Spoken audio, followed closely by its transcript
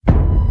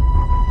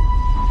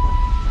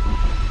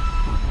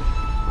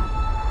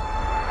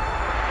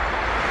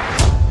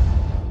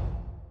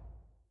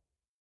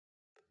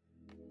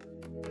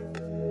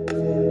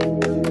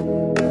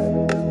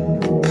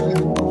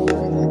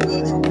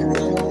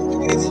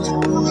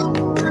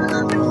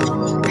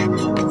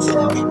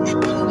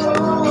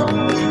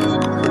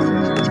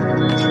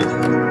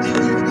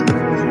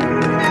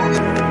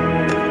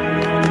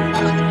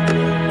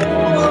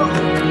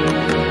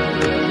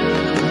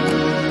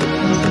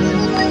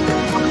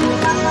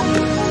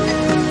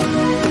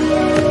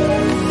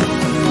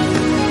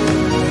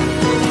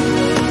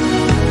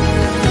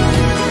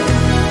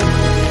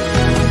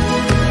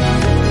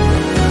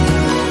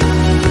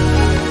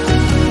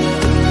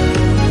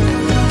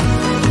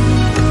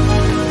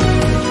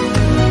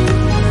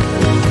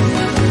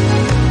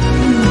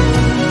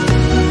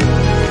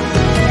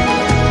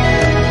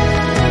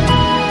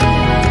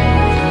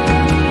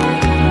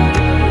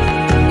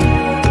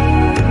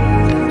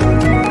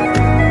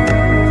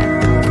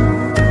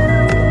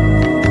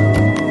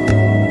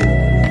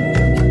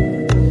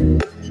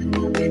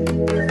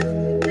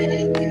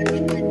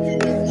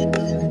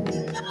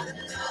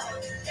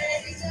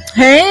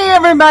Hey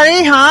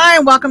everybody, hi,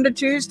 welcome to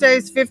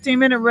Tuesday's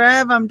 15-minute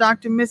Rev. I'm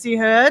Dr. Missy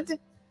Hood.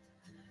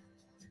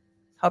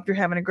 Hope you're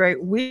having a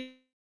great week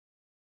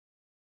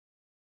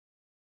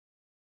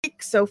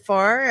so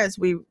far as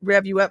we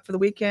rev you up for the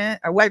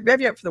weekend, or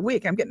rev you up for the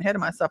week. I'm getting ahead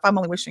of myself. I'm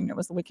only wishing it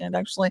was the weekend,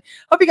 actually.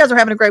 Hope you guys are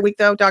having a great week,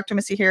 though. Dr.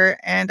 Missy here,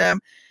 and a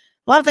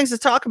lot of things to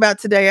talk about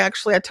today,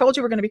 actually. I told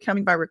you we're going to be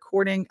coming by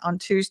recording on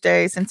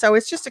Tuesdays, and so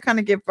it's just to kind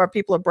of give our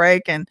people a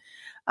break and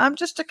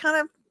just to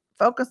kind of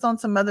focus on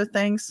some other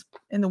things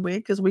in the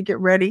week as we get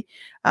ready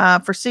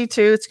for C2.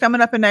 It's coming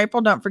up in April.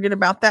 Don't forget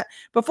about that.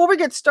 Before we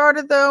get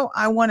started, though,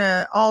 I want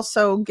to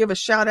also give a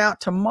shout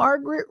out to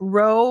Margaret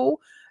Rowe.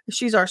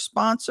 She's our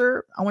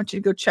sponsor. I want you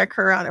to go check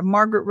her out at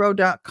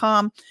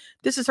margaretrowe.com.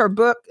 This is her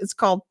book. It's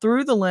called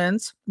Through the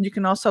Lens. You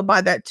can also buy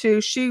that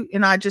too. She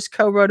and I just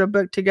co-wrote a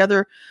book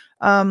together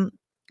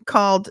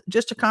called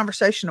Just a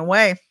Conversation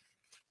Away.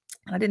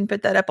 I didn't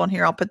put that up on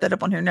here. I'll put that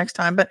up on here next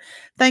time. But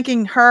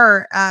thanking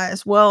her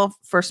as well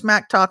for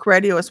Smack Talk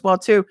Radio as well,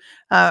 too,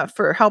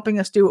 for helping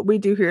us do what we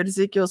do here at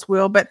Ezekiel's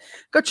Will. But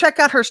go check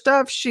out her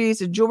stuff.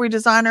 She's a jewelry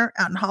designer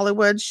out in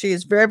Hollywood. She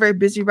is very, very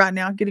busy right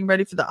now getting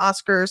ready for the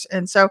Oscars.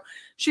 And so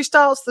she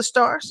styles the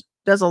stars,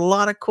 does a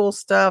lot of cool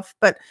stuff.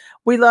 But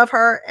we love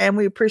her and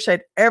we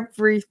appreciate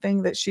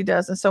everything that she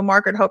does. And so,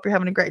 Margaret, hope you're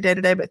having a great day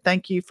today. But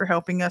thank you for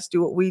helping us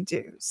do what we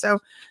do. So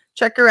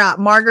check her out,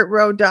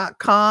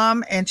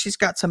 margaretrowe.com, and she's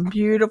got some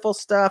beautiful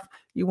stuff.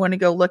 You want to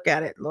go look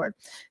at it, Lord.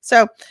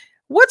 So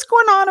what's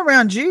going on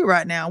around you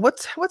right now?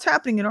 What's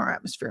happening in our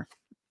atmosphere?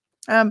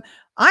 I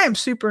am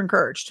super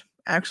encouraged.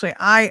 Actually,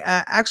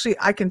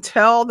 I can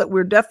tell that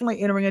we're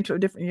definitely entering into a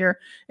different year.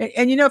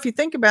 And you know, if you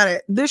think about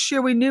it, this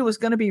year we knew was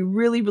going to be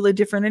really, really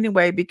different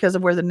anyway because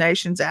of where the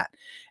nation's at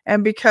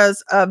and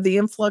because of the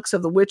influx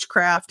of the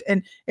witchcraft.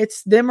 And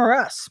it's them or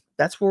us.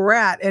 That's where we're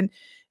at. And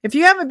if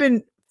you haven't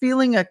been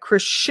feeling a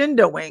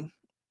crescendoing,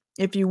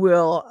 if you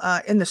will,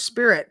 in the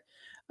spirit,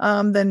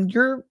 then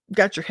you're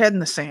got your head in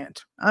the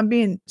sand. I'm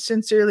being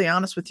sincerely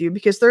honest with you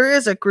because there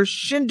is a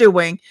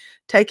crescendoing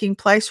taking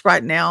place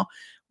right now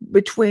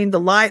between the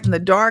light and the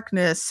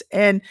darkness.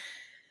 And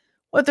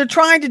what they're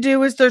trying to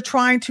do is they're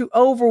trying to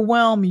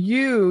overwhelm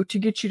you to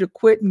get you to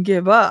quit and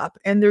give up.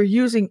 And they're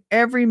using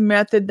every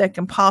method they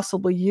can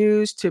possibly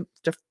use to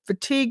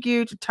fatigue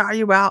you, to tire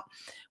you out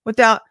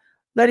without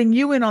letting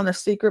you in on the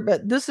secret.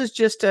 But this is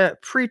just a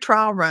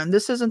pre-trial run.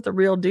 This isn't the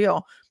real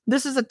deal.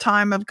 This is a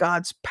time of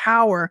God's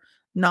power,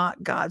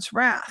 not God's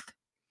wrath.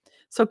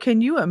 So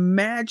can you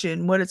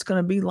imagine what it's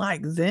going to be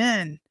like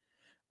then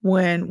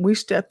when we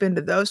step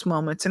into those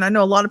moments? And I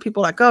know a lot of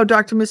people are like, oh,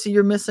 Dr. Missy,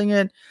 you're missing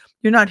it.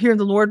 You're not hearing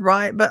the Lord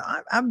right. But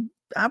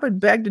I would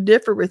beg to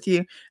differ with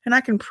you, and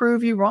I can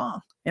prove you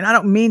wrong. And I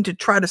don't mean to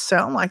try to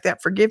sound like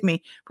that. Forgive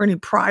me for any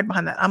pride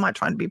behind that. I'm not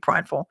trying to be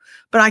prideful,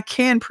 but I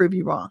can prove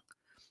you wrong.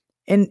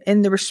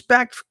 In the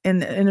respect,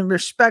 in a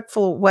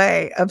respectful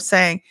way of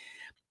saying,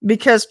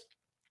 because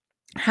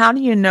how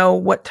do you know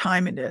what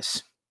time it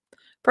is?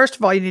 First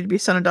of all, you need to be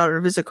son and daughter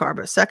of Issachar,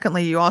 but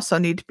secondly, you also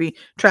need to be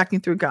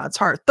tracking through God's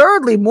heart.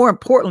 Thirdly, more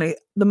importantly,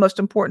 the most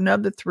important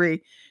of the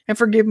three, and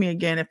forgive me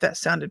again if that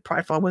sounded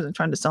prideful. I wasn't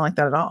trying to sound like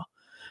that at all.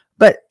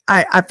 But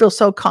I feel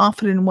so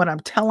confident in what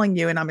I'm telling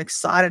you, and I'm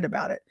excited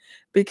about it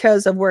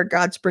because of where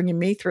God's bringing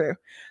me through.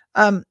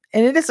 And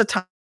it is a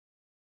time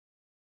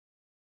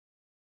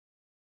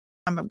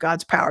of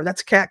God's power.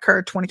 That's Cat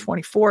Kerr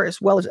 2024,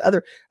 as well as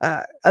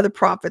other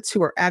prophets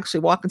who are actually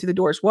walking through the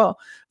door as well.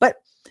 But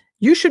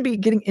you should be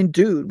getting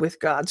endued with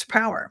God's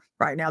power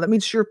right now. That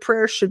means your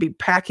prayers should be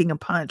packing a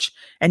punch,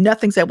 and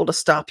nothing's able to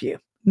stop you.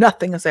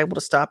 Nothing is able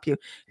to stop you.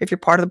 If you're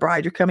part of the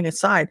bride, you're coming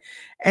inside.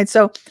 And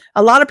so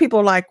a lot of people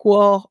are like,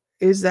 well,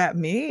 is that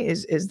me?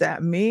 Is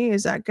that me?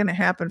 Is that going to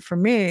happen for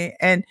me?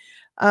 And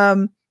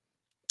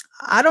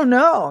I don't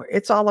know.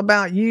 It's all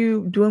about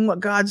you doing what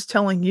God's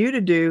telling you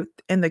to do.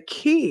 And the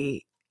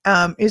key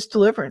is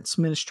deliverance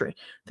ministry.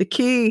 The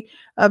key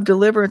of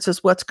deliverance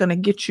is what's going to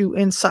get you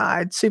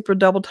inside super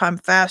double time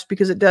fast,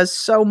 because it does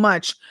so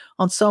much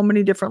on so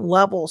many different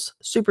levels,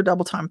 super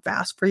double time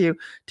fast for you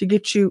to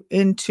get you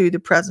into the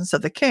presence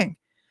of the King.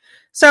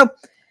 So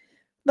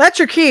that's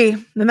your key.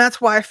 And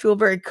that's why I feel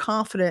very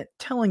confident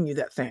telling you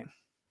that thing.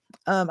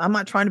 I'm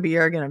not trying to be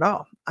arrogant at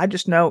all. I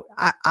just know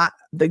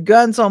the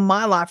guns on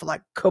my life are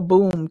like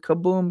kaboom,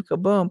 kaboom,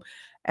 kaboom.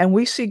 And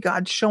we see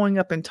God showing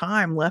up in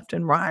time left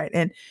and right.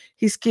 And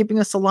he's keeping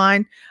us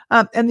aligned.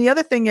 And the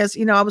other thing is,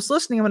 I was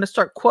listening. I'm going to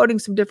start quoting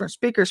some different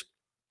speakers.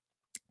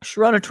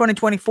 Sharona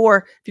 2024.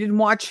 If you didn't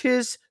watch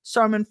his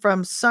sermon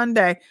from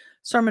Sunday,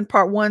 sermon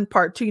part 1,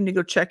 part 2, you need to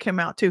go check him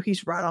out too.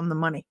 He's right on the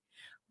money.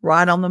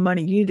 Right on the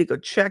money. You need to go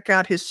check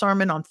out his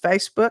sermon on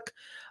Facebook.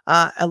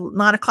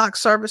 9 o'clock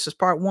service is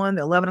part 1.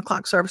 The 11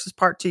 o'clock service is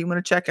part 2. You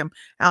want to check him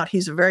out.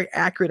 He's a very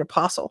accurate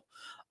apostle.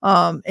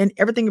 And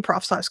everything he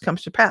prophesies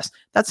comes to pass.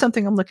 That's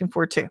something I'm looking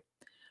forward to.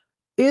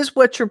 Is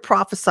what you're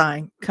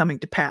prophesying coming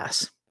to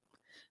pass?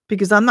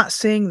 Because I'm not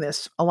seeing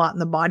this a lot in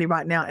the body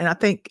right now. And I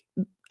think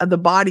the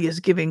body is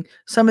giving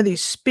some of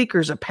these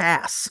speakers a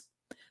pass.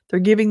 They're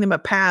giving them a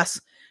pass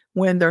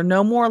when they're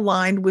no more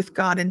aligned with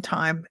God in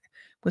time,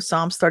 with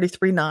Psalms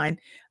 33:9.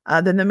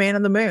 than the man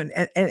on the moon.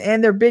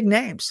 And they're big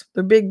names.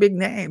 They're big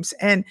names.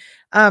 And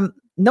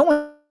no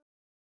one's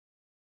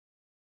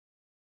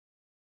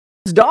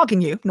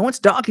dogging you. No one's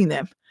dogging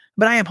them.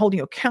 But I am holding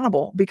you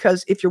accountable,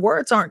 because if your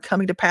words aren't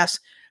coming to pass,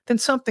 then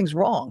something's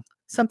wrong.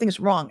 Something's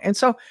wrong. And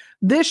so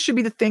this should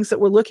be the things that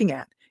we're looking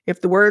at.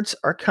 If the words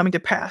are coming to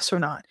pass or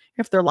not,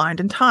 if they're aligned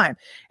in time.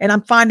 And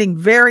I'm finding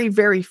very,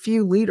 very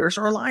few leaders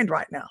are aligned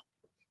right now.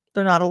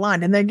 They're not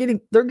aligned, and they're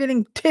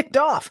getting ticked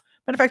off.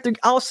 Matter of fact,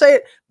 I'll say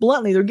it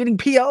bluntly, they're getting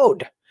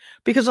PO'd,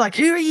 because like,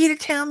 who are you to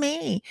tell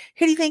me?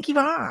 Who do you think you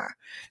are?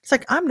 It's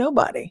like, I'm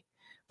nobody.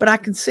 But I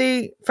can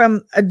see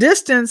from a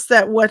distance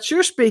that what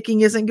you're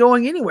speaking isn't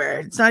going anywhere.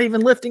 It's not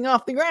even lifting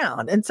off the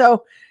ground. And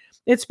so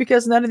it's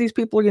because none of these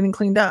people are getting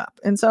cleaned up.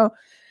 And so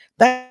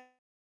that's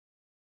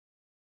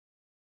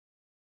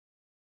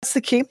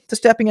the key to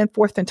stepping in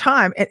forth in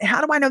time. And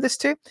how do I know this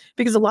too?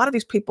 Because a lot of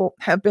these people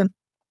have been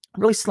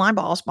really slime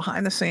balls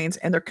behind the scenes,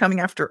 and they're coming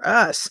after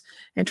us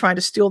and trying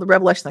to steal the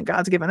revelation that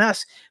God's given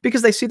us,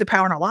 because they see the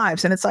power in our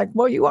lives. And it's like,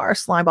 well, you are a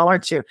slime ball,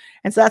 aren't you?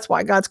 And so that's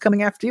why God's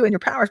coming after you, and your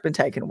power's been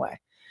taken away.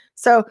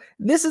 So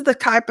this is the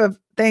type of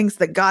things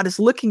that God is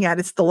looking at.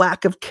 It's the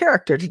lack of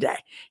character today.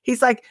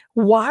 He's like,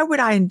 why would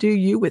I endue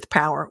you with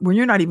power when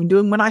you're not even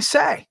doing what I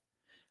say?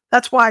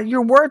 That's why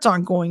your words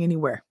aren't going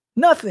anywhere.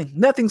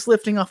 Nothing's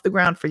lifting off the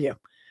ground for you.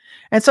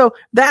 And so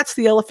that's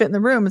the elephant in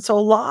the room. And so a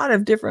lot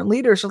of different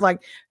leaders are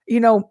like,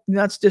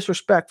 that's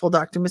disrespectful,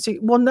 Dr. Missy.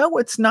 Well, no,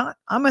 it's not.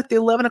 I'm at the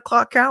 11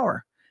 o'clock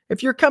hour.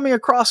 If you're coming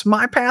across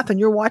my path and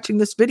you're watching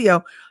this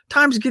video,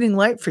 time's getting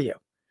late for you.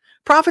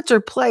 Prophets are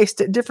placed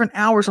at different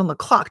hours on the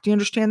clock. Do you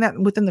understand that?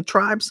 Within the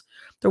tribes,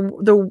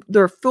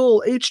 they're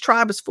full. Each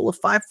tribe is full of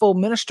fivefold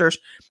ministers.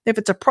 If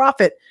it's a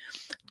prophet,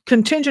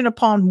 contingent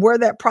upon where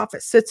that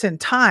prophet sits in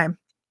time,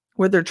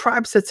 where their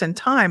tribe sits in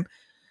time,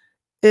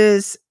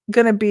 is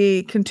going to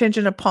be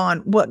contingent upon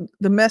what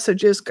the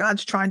message is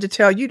God's trying to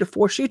tell you, to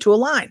force you to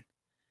align.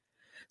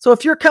 So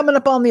if you're coming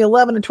up on the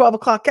 11 and 12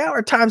 o'clock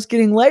hour, time's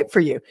getting late for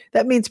you.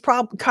 That means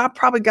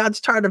probably God's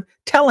tired of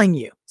telling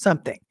you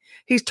something.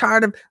 He's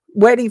tired of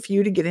waiting for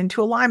you to get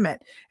into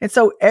alignment. And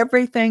so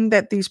everything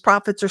that these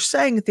prophets are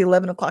saying at the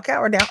 11 o'clock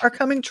hour now are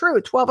coming true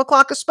at 12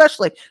 o'clock,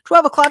 especially.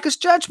 12 o'clock is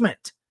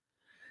judgment,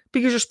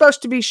 because you're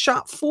supposed to be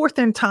shot forth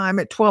in time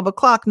at 12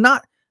 o'clock,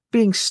 not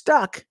being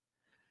stuck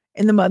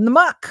in the mud and the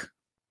muck.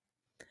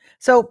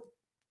 So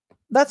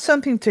that's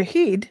something to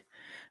heed.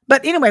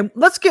 But anyway,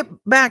 let's get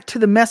back to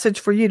the message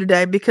for you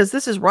today, because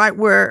this is right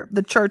where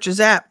the church is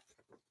at.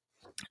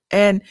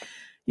 And,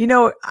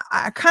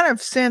 I kind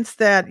of sense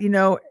that,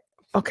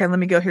 okay, let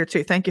me go here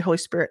too. Thank you, Holy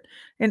Spirit.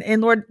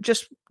 And Lord,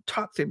 just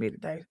talk through me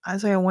today.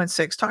 Isaiah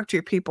 1:6, talk to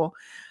your people.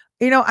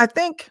 I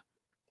think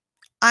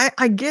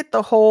I get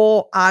the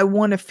whole, I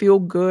want to feel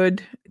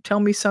good. Tell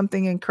me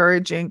something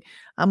encouraging.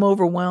 I'm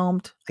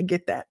overwhelmed. I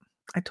get that.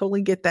 I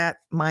totally get that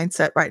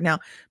mindset right now,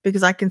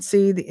 because I can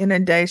see the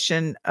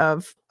inundation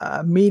of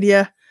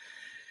media,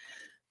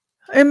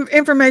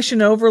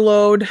 information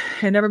overload,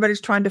 and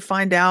everybody's trying to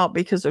find out,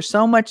 because there's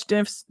so much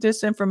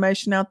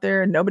disinformation out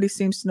there and nobody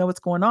seems to know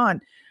what's going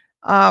on.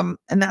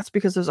 And that's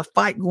because there's a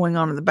fight going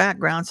on in the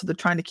background. So they're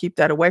trying to keep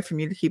that away from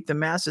you, to keep the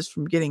masses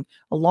from getting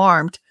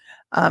alarmed.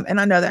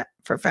 And I know that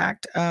for a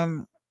fact.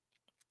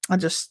 I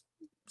just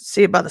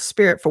see it by the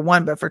Spirit for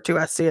one, but for two,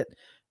 I see it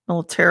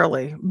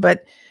militarily.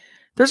 But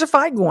there's a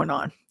fight going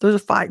on. There's a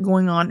fight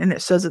going on. And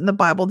it says it in the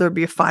Bible, there'll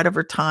be a fight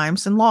over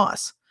times and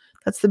laws.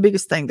 That's the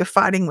biggest thing. They're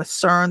fighting with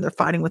CERN. They're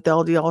fighting with the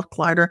LDL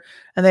Collider.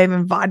 And they've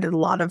invited a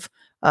lot of,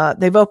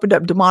 they've opened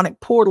up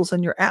demonic portals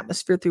in your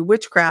atmosphere through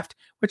witchcraft,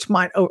 which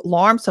might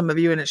alarm some of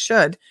you, and it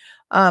should,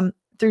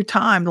 through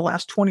time, the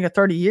last 20 or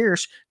 30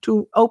 years,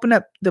 to open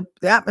up the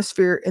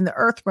atmosphere in the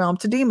earth realm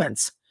to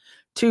demons,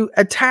 to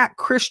attack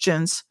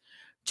Christians,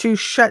 to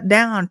shut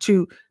down,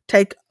 to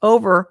take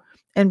over,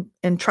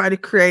 and try to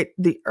create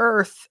the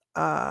earth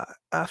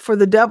for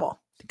the devil,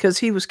 because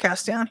he was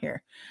cast down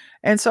here.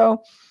 And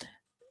so,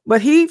 but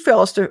he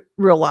fails to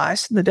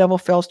realize, the devil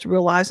fails to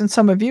realize, and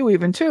some of you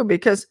even too,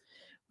 because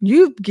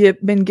you've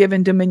been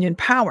given dominion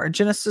power.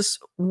 Genesis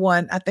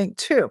 1, I think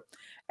 2.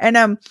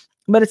 And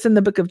but it's in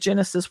the book of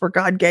Genesis where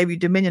God gave you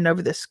dominion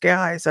over the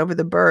skies, over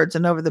the birds,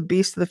 and over the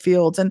beasts of the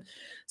fields. And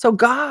so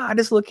God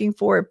is looking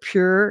for a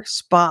pure,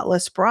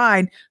 spotless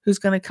bride who's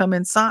going to come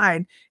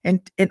inside and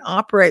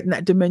operate in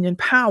that dominion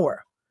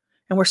power.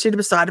 And we're seated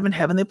beside him in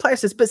heavenly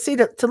places. But see,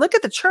 to look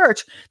at the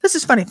church, this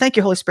is funny. Thank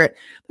you, Holy Spirit.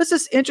 This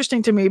is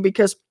interesting to me,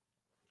 because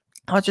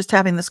I was just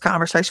having this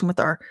conversation with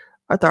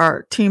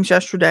our teams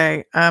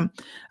yesterday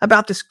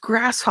about this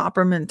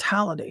grasshopper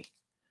mentality.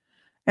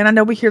 And I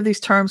know we hear these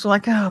terms, we're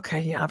like, oh, okay,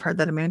 yeah, I've heard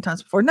that a million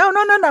times before. No.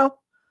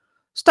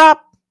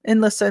 Stop and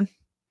listen,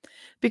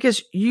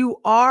 because you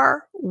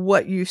are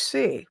what you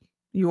see.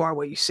 You are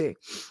what you see.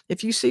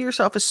 If you see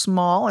yourself as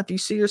small, if you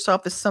see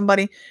yourself as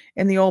somebody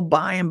in the old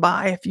by and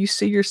by, if you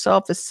see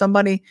yourself as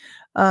somebody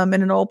in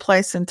an old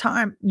place and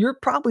time, you're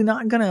probably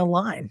not going to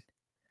align.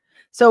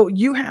 So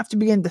you have to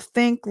begin to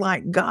think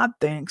like God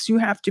thinks. You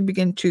have to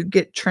begin to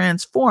get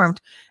transformed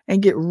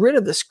and get rid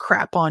of this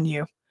crap on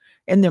you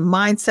and their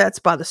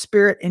mindsets by the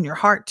Spirit in your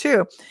heart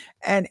too.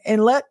 And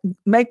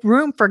make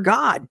room for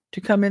God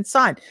to come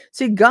inside.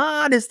 See,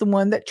 God is the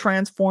one that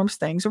transforms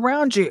things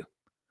around you.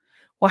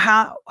 Well,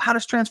 how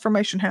does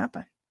transformation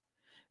happen?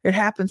 It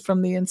happens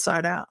from the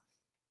inside out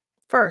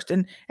first.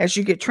 And as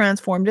you get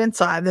transformed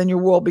inside, then your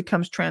world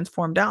becomes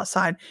transformed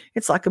outside.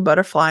 It's like a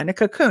butterfly in a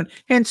cocoon.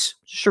 Hence,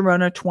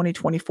 Sharona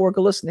 2024.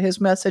 Go listen to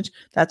his message.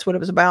 That's what it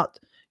was about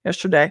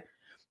yesterday.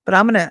 But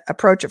I'm going to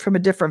approach it from a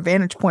different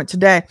vantage point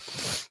today.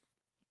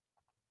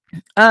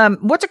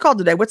 What's it called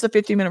today? What's the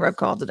 15-minute rev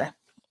called today?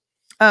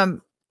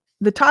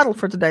 The title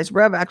for today's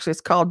rev actually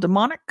is called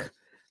Demonic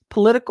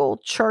Political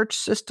Church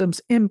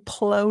Systems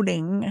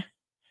Imploding.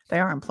 They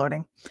are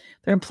imploding.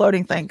 They're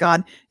imploding, thank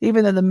God.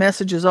 Even though the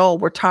message is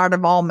old, we're tired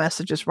of all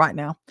messages right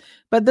now.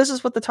 But this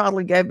is what the title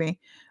he gave me.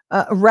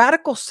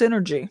 Radical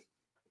Synergy.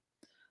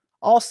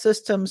 All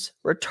systems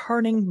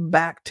returning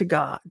back to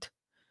God.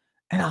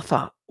 And I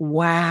thought,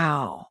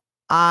 wow.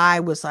 I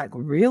was like,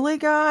 really,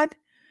 God?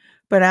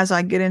 But as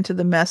I get into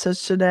the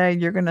message today,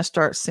 you're going to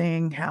start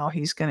seeing how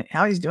he's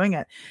doing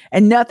it.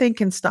 And nothing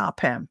can stop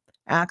him.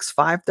 Acts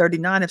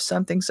 5:39, if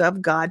something's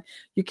of God,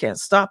 you can't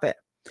stop it.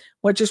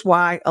 Which is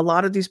why a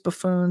lot of these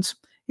buffoons,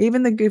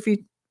 even the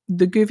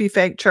goofy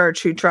fake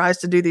church who tries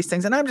to do these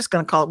things, and I'm just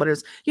going to call it what it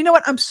is. You know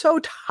what? I'm so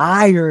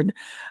tired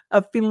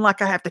of feeling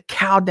like I have to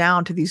cow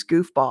down to these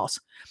goofballs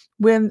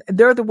when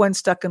they're the ones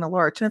stuck in a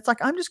lurch. And it's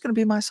like, I'm just going to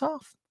be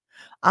myself.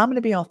 I'm going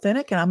to be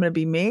authentic and I'm going to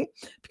be me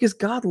because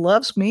God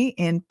loves me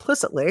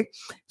implicitly,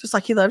 just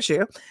like he loves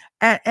you.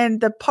 And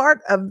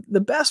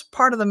the best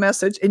part of the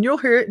message, and you'll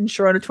hear it in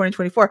Sharona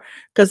 2024,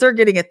 because they're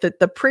getting it.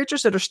 The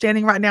preachers that are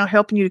standing right now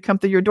helping you to come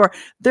through your door,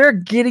 they're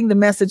getting the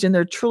message and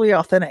they're truly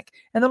authentic.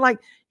 And they're like,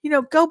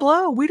 go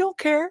blow. We don't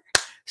care.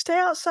 Stay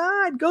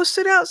outside. Go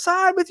sit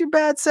outside with your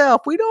bad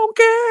self. We don't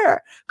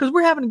care because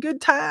we're having a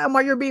good time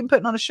while you're being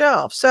put on a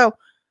shelf. So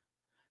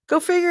go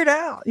figure it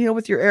out,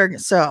 with your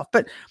arrogant self.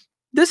 But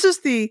this is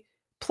the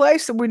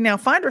place that we now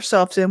find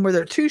ourselves in where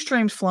there are two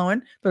streams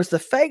flowing. There's the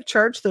fake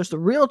church. There's the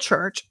real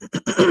church.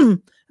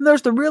 And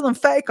there's the real and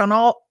fake on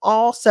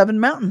all 7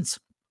 mountains.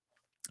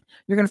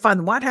 You're going to find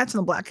the white hats and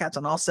the black hats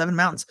on all 7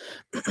 mountains.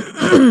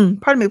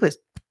 Pardon me, please.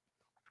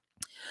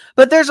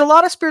 But there's a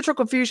lot of spiritual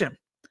confusion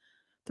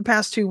the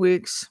past 2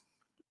 weeks,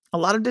 a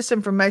lot of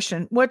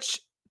disinformation,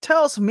 which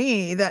tells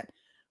me that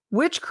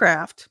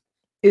witchcraft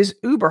is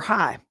uber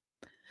high.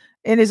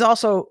 And is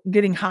also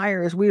getting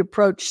higher as we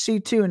approach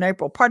C2 in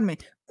April. Pardon me.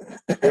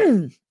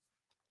 They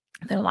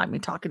don't like me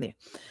talking to you.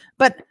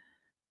 But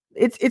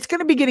it's going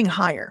to be getting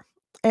higher.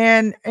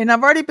 And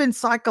I've already been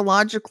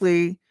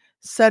psychologically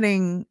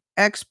setting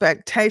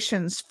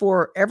expectations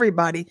for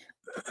everybody.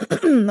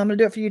 I'm going to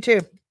do it for you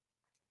too.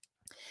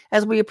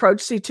 As we approach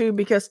C2,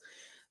 because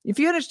if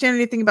you understand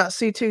anything about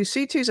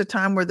C2 is a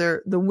time where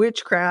the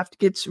witchcraft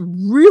gets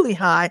really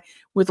high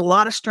with a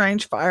lot of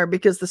strange fire,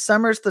 because the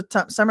summer's the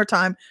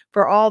summertime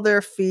for all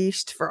their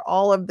feast, for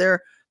all of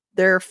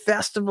their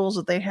festivals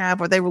that they have,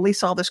 where they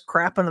release all this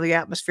crap into the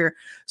atmosphere.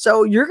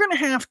 So you're going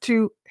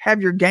to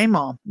have your game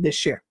on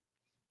this year.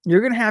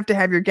 You're going to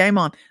have your game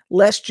on,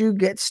 lest you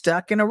get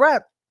stuck in a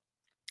rut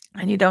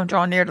and you don't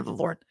draw near to the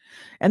Lord.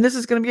 And this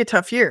is going to be a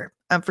tough year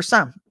for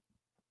some.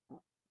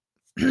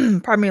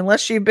 Pardon me,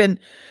 unless you've been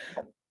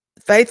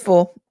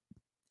faithful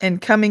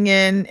and coming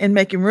in and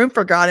making room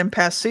for God in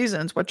past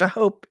seasons, which I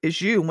hope is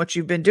you and what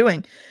you've been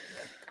doing.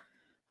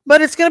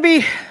 But it's going to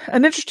be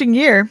an interesting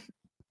year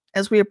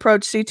as we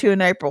approach C2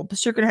 in April,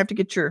 because you're going to have to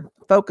get your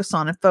focus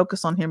on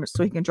him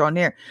so he can draw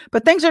near.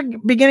 But things are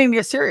beginning to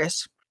get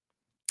serious,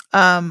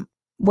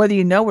 whether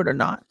you know it or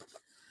not,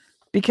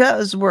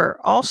 because we're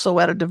also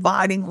at a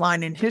dividing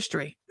line in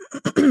history.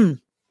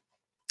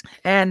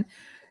 And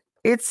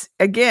it's,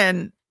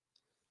 again,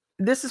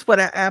 this is what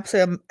I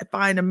absolutely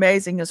find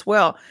amazing as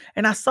well.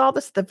 And I saw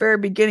this at the very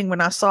beginning when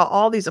I saw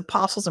all these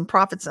apostles and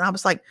prophets, and I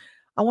was like,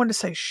 I wanted to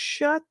say,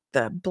 shut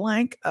the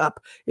blank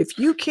up. If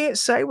you can't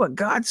say what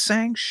God's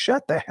saying,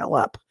 shut the hell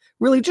up.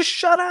 Really, just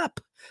shut up,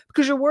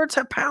 because your words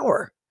have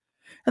power.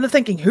 And they're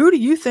thinking, who do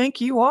you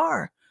think you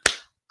are?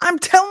 I'm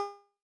telling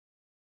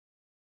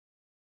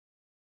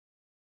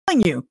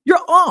you,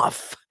 you're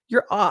off.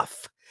 You're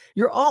off.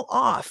 You're all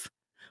off,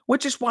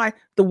 which is why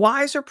the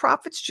wiser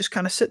prophets just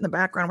kind of sit in the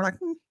background. We're like,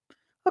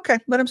 okay,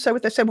 let them say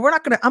what they say. But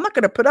I'm not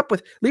going to put up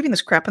with leaving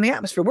this crap in the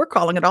atmosphere. We're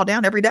calling it all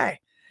down every day.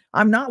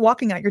 I'm not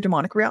walking out your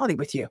demonic reality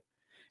with you.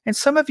 And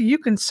some of you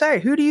can say,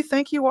 who do you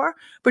think you are?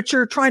 But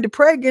you're trying to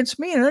pray against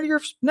me, and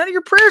none of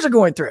your prayers are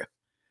going through.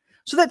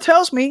 So that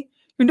tells me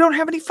you don't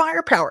have any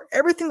firepower.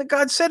 Everything that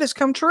God said has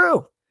come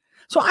true.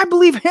 So I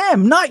believe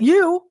him, not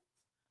you.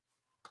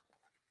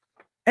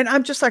 And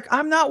I'm just like,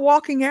 I'm not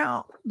walking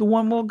out the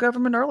one world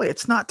government early.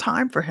 It's not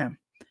time for him.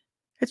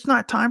 It's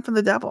not time for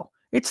the devil.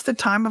 It's the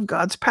time of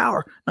God's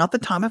power, not the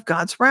time of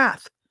God's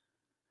wrath.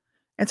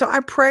 And so I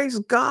praise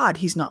God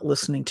he's not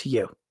listening to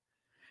you.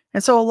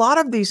 And so a lot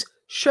of these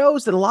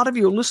shows that a lot of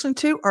you are listening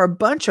to are a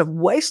bunch of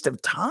waste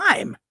of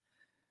time.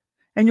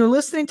 And you're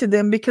listening to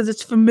them because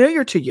it's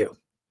familiar to you.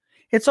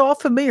 It's all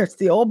familiar. It's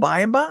the old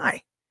by and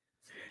by.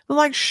 They're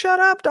like, shut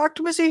up,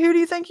 Dr. Missy. Who do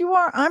you think you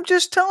are? I'm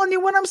just telling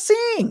you what I'm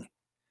seeing.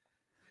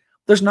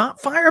 There's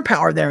not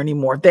firepower there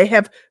anymore. They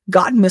have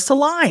gotten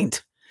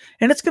misaligned.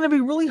 And it's going to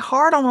be really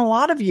hard on a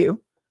lot of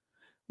you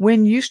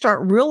when you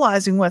start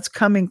realizing what's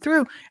coming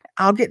through.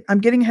 I'm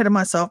getting ahead of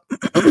myself,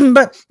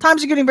 but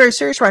times are getting very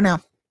serious right now,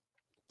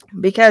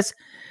 because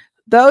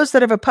those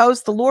that have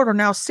opposed the Lord are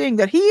now seeing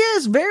that he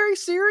is very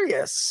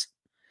serious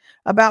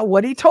about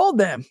what he told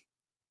them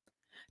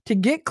to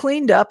get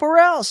cleaned up, or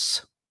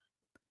else.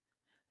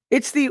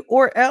 It's the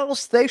or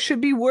else they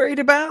should be worried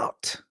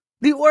about.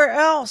 The or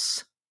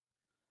else.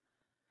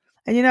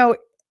 And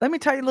let me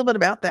tell you a little bit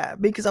about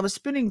that, because I was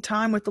spending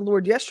time with the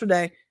Lord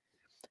yesterday,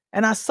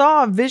 and I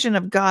saw a vision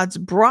of God's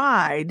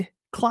bride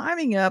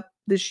climbing up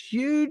this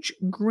huge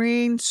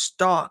green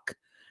stalk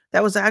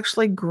that was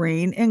actually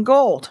green and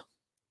gold.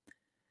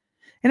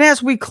 And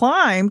as we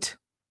climbed,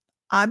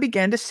 I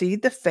began to see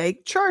the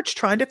fake church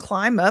trying to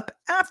climb up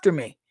after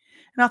me.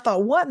 And I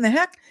thought, what in the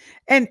heck?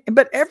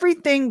 But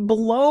everything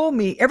below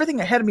me,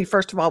 everything ahead of me,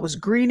 first of all, was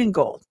green and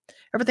gold.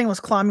 Everything was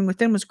climbing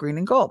within was green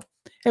and gold.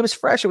 It was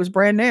fresh. It was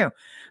brand new.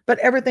 But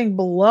everything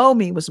below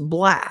me was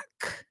black,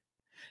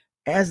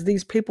 as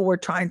these people were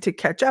trying to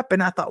catch up.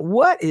 And I thought,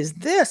 what is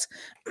this?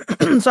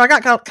 So I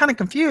got kind of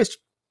confused,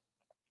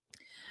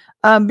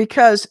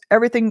 because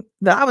everything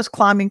that I was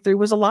climbing through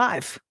was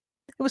alive.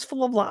 It was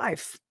full of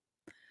life.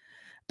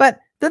 But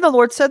then the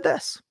Lord said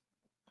this.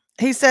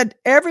 He said,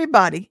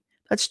 everybody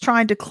that's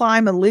trying to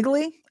climb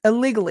illegally,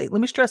 let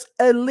me stress,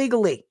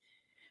 illegally,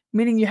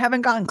 meaning you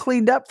haven't gotten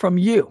cleaned up from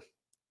you.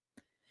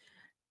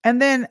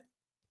 And then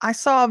I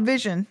saw a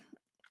vision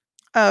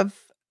of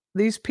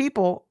these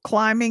people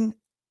climbing,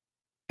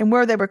 and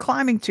where they were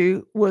climbing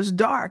to was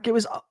dark. It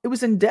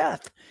was in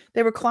death.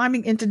 They were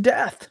climbing into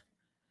death,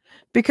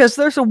 because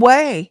there's a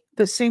way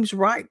that seems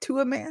right to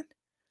a man,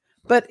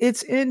 but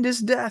its end is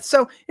death.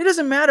 So it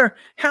doesn't matter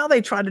how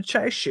they try to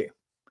chase you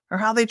or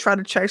how they try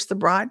to chase the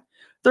bride.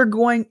 They're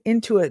going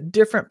into a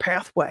different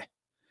pathway.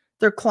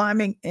 They're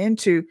climbing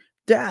into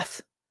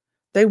death.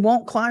 They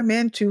won't climb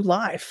into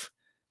life.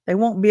 They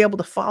won't be able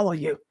to follow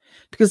you,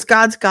 because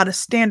God's got a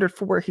standard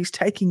for where he's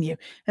taking you.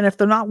 And if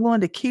they're not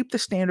willing to keep the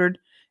standard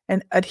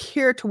and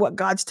adhere to what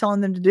God's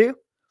telling them to do,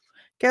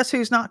 guess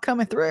who's not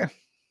coming through?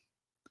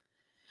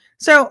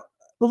 So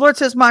the Lord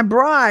says, my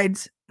bride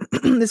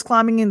is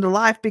climbing into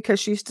life because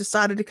she's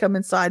decided to come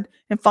inside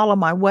and follow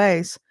my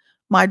ways,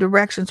 my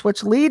directions,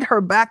 which lead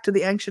her back to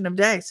the Ancient of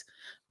Days.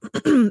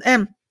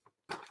 And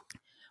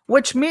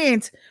which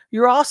means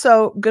you're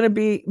also going to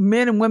be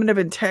men and women of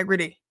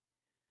integrity.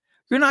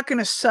 You're not going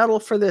to settle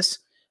for this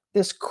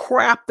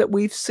crap that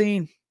we've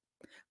seen.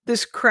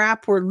 This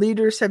crap where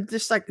leaders have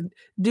just like,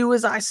 do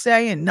as I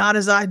say and not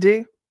as I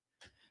do.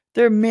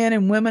 They're men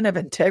and women of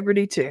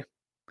integrity too.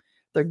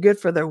 They're good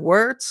for their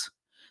words.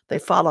 They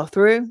follow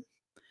through.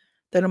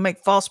 They don't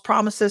make false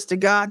promises to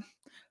God.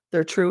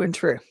 They're true and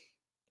true.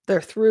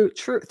 They're through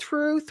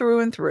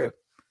and through.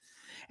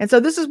 And so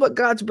this is what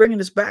God's bringing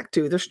us back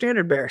to. They're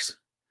standard bearers.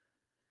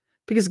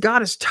 Because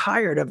God is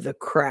tired of the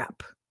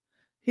crap.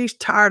 He's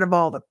tired of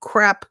all the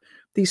crap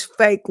these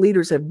fake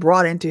leaders have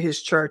brought into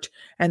his church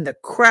and the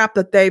crap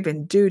that they've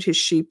endued his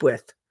sheep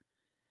with.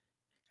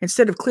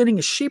 Instead of cleaning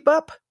his sheep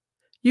up,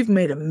 you've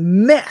made a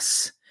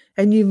mess,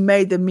 and you've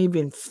made them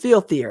even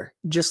filthier,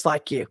 just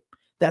like you.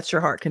 That's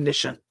your heart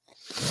condition.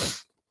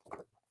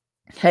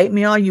 Hate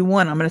me all you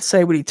want. I'm going to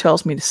say what he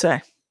tells me to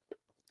say.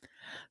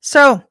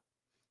 So,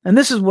 and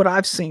this is what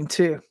I've seen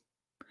too.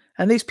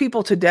 And these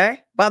people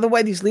today, by the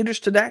way, these leaders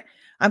today,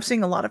 I'm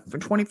seeing a lot of from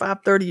 25,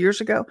 30 years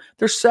ago,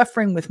 they're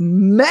suffering with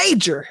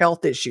major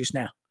health issues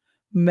now.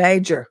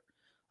 Major.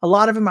 A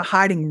lot of them are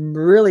hiding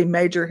really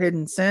major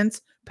hidden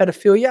sins.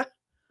 Pedophilia.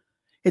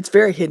 It's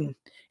very hidden.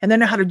 And they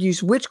know how to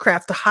use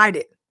witchcraft to hide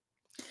it.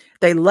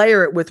 They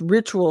layer it with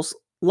rituals,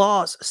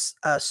 laws,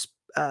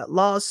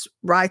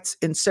 rites,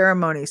 and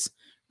ceremonies.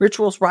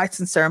 Rituals, rites,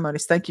 and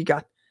ceremonies. Thank you,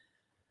 God.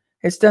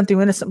 It's done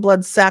through innocent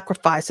blood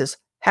sacrifices.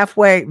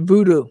 Halfway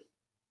voodoo.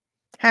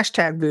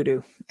 Hashtag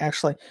voodoo,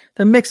 actually.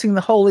 They're mixing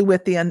the holy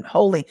with the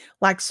unholy,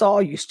 like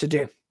Saul used to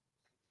do.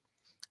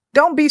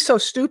 Don't be so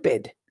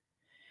stupid.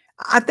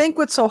 I think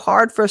what's so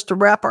hard for us to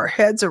wrap our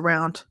heads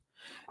around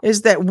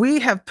is that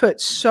we have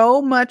put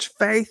so much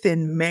faith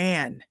in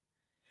man,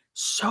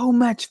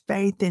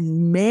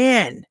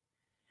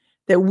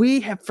 that we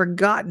have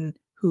forgotten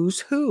who's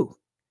who.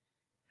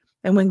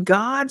 And when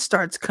God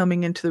starts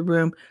coming into the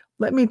room,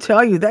 let me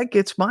tell you, that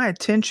gets my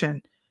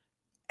attention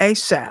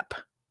ASAP.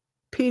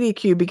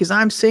 PDQ, because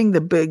I'm seeing the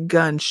big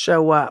guns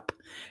show up,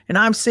 and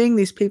I'm seeing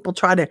these people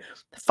try to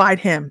fight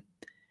him.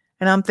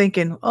 And I'm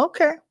thinking,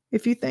 okay,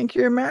 if you think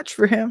you're a match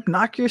for him,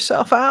 knock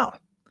yourself out.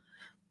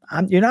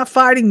 You're not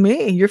fighting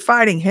me. You're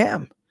fighting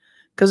him.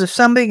 Because if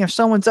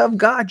someone's of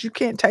God, you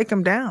can't take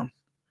them down.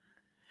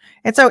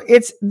 And so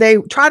they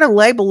try to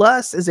label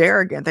us as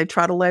arrogant. They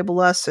try to label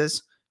us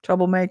as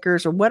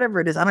troublemakers or whatever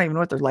it is. I don't even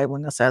know what they're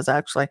labeling us as,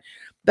 actually.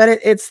 But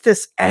it's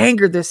this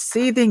anger, this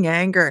seething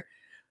anger,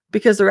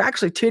 because they're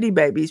actually titty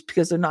babies,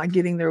 because they're not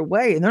getting their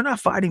way. And they're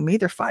not fighting me.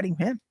 They're fighting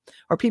him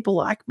or people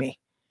like me.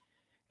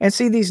 And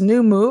see these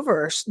new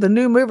movers,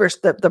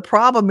 the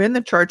problem in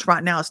the church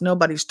right now is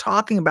nobody's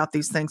talking about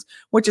these things,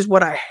 which is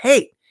what I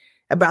hate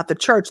about the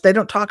church. They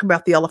don't talk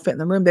about the elephant in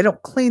the room. They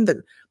don't clean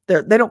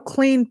they don't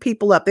clean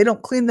people up. They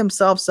don't clean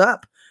themselves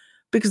up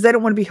because they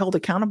don't want to be held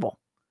accountable.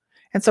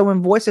 And so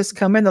when voices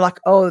come in, they're like,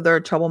 oh, they're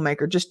a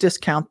troublemaker. Just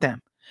discount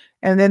them.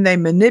 And then they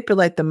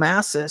manipulate the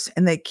masses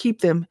and they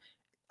keep them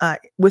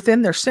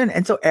within their sin.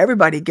 And so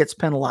everybody gets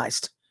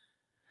penalized.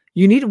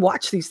 You need to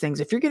watch these things.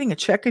 If you're getting a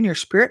check in your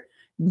spirit,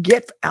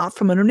 get out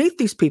from underneath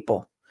these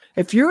people.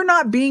 If you're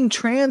not being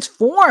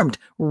transformed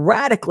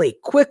radically,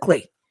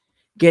 quickly,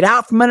 get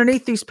out from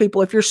underneath these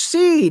people. If your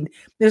seed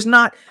is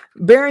not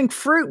bearing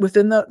fruit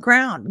within the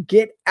ground,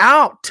 get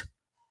out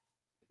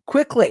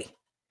quickly.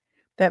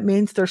 That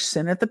means there's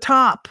sin at the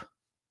top.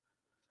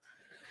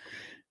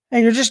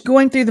 And you're just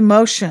going through the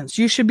motions.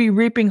 You should be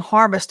reaping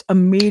harvest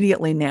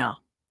immediately now.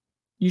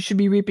 You should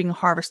be reaping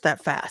harvest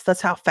that fast.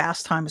 That's how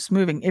fast time is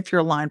moving if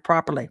you're aligned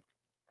properly.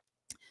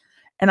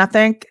 And I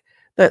think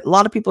that a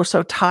lot of people are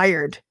so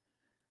tired,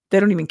 they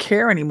don't even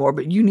care anymore,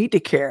 but you need to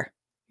care.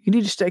 You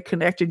need to stay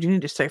connected. You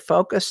need to stay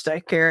focused, stay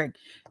caring,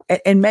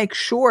 and make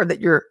sure that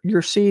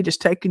your seed is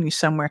taking you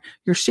somewhere.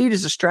 Your seed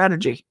is a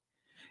strategy.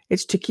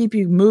 It's to keep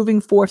you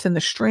moving forth in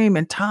the stream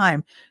in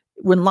time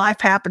when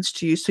life happens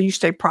to you, so you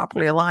stay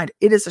properly aligned.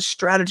 It is a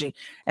strategy.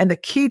 And the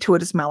key to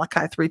it is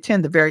Malachi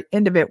 3:10, the very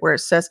end of it, where it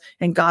says,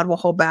 and God will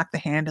hold back the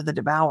hand of the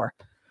devourer.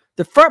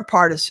 The front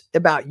part is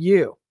about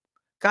you.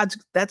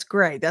 That's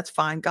great. That's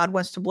fine. God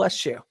wants to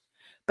bless you.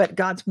 But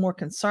God's more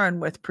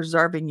concerned with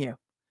preserving you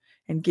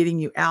and getting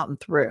you out and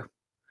through.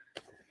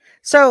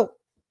 So,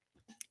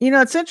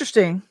 it's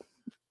interesting.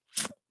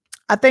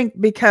 I think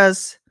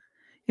because,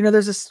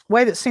 there's this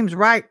way that seems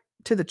right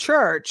to the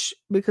church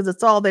because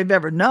it's all they've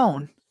ever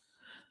known.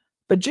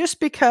 But just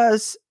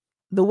because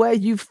the way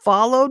you've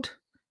followed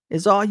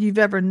is all you've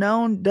ever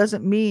known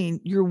doesn't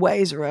mean your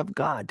ways are of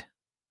God.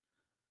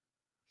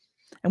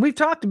 And we've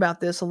talked about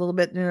this a little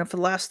bit, for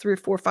the last 3 or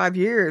 4 or 5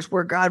 years,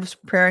 where God was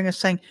preparing us,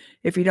 saying,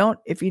 if you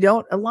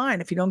don't align,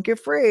 if you don't get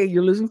free,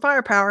 you're losing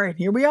firepower. And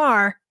here we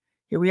are.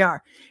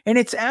 And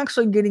it's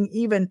actually getting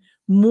even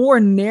more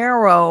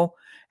narrow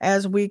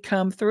as we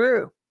come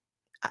through.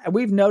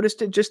 We've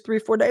noticed it just 3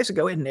 or 4 days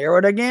ago. It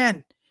narrowed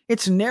again.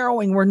 It's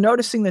narrowing. We're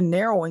noticing the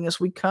narrowing as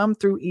we come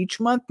through each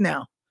month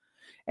now.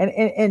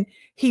 And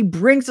he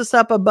brings us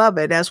up above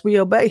it as we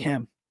obey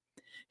him.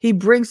 He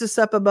brings us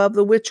up above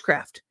the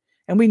witchcraft.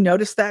 And we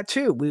noticed that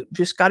too. We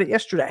just got it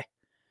yesterday.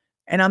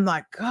 And I'm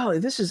like, oh,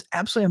 this is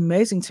absolutely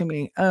amazing to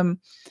me. And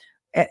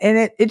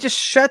it just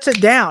shuts it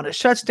down. It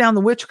shuts down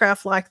the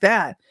witchcraft like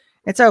that.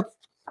 And so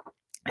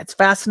it's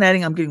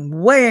fascinating. I'm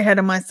getting way ahead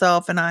of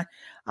myself, and I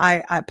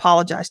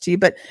apologize to you.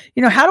 But,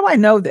 how do I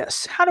know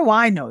this? How do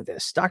I know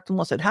this? Dr.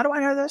 Moore said, how do I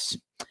know this?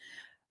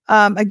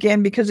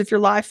 Again, because if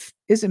your life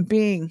isn't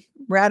being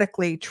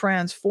radically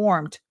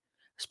transformed,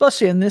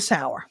 especially in this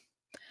hour,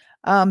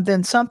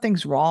 then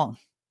something's wrong.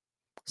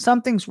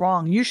 Something's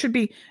wrong. You should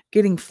be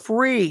getting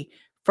free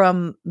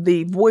from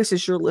the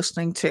voices you're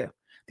listening to.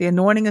 The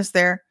anointing is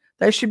there.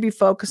 They should be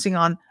focusing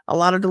on a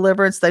lot of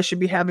deliverance. They should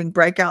be having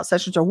breakout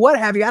sessions or what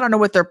have you. I don't know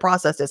what their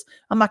process is.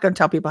 I'm not going to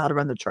tell people how to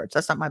run the church.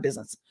 That's not my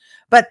business.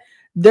 But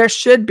there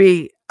should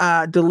be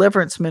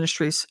deliverance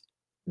ministries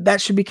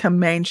that should become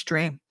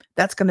mainstream.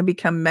 That's going to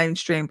become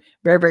mainstream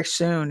very, very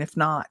soon, if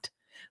not,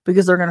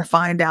 because they're going to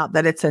find out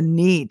that it's a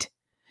need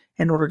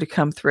in order to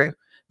come through,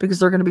 because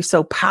they're going to be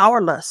so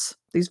powerless.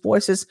 These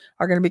voices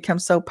are going to become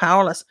so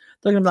powerless.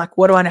 They're going to be like,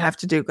 what do I have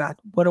to do, God?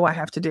 What do I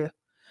have to do?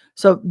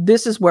 So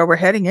this is where we're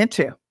heading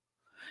into,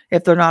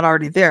 if they're not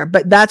already there.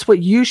 But that's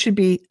what you should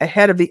be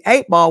ahead of the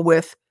 8 ball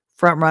with,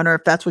 front runner,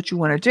 if that's what you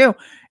want to do,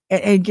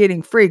 and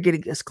getting free,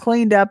 getting as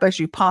cleaned up as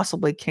you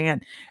possibly can.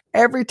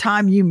 Every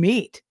time you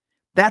meet,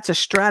 that's a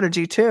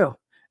strategy too.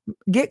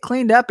 Get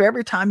cleaned up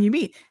every time you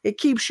meet. It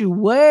keeps you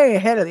way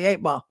ahead of the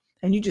 8 ball,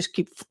 and you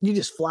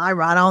just fly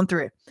right on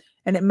through it.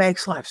 And it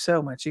makes life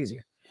so much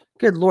easier.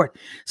 Good Lord.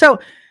 So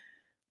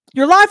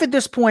your life at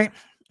this point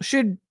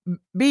should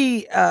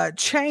be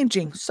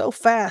changing so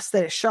fast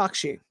that it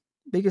shocks you,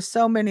 because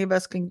so many of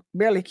us can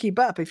barely keep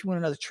up, if you want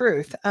to know the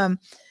truth.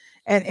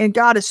 And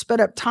God has sped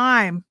up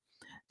time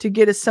to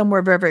get us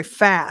somewhere very, very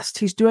fast.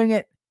 He's doing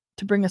it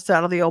to bring us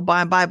out of the old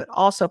by and by, but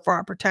also for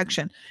our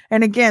protection.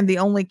 And again, the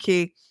only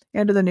key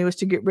into the new is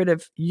to get rid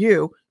of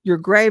you, your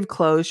grave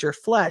clothes, your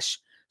flesh,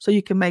 so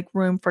you can make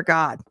room for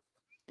God.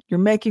 You're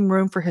making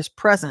room for his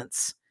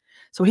presence.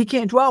 So he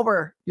can't dwell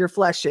where your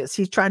flesh is.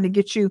 He's trying to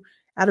get you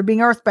out of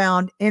being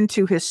earthbound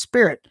into his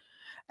spirit,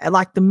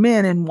 like the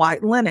men in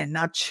white linen.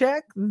 Now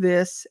check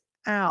this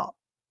out.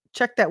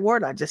 Check that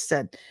word I just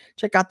said.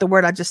 Check out the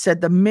word I just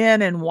said, the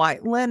men in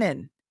white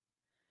linen,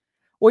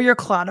 or your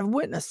cloud of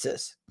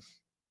witnesses.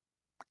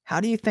 How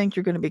do you think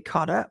you're going to be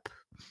caught up?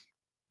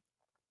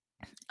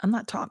 I'm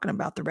not talking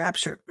about the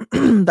rapture.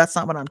 That's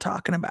not what I'm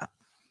talking about.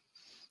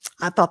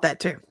 I thought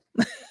that too.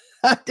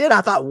 I did.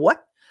 I thought,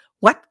 what?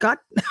 What, God?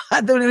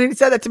 He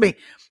said that to me.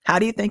 How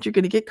do you think you're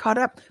going to get caught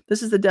up?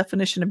 This is the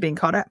definition of being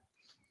caught up.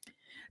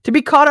 To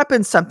be caught up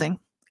in something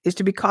is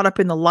to be caught up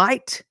in the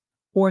light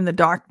or in the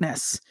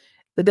darkness.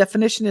 The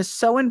definition is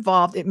so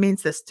involved. It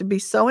means this: to be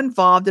so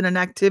involved in an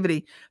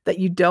activity that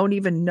you don't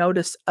even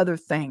notice other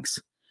things.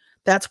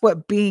 That's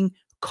what being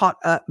caught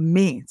up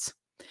means.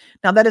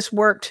 Now, that has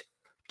worked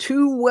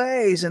two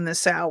ways in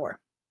this hour.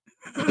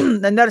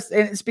 And notice,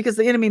 and it's because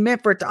the enemy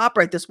meant for it to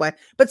operate this way,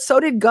 but so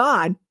did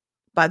God,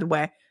 by the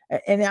way.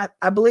 And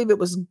I believe it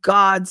was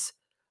God's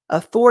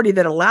authority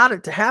that allowed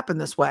it to happen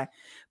this way,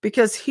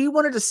 because he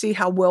wanted to see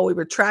how well we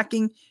were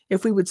tracking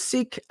if we would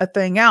seek a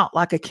thing out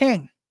like a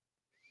king.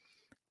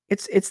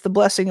 It's the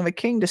blessing of a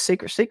king to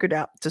seek a secret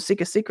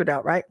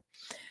out, right?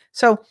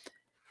 So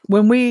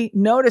when we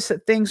notice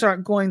that things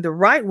aren't going the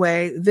right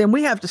way, then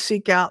we have to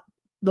seek out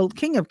the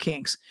King of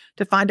Kings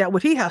to find out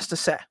what he has to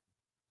say.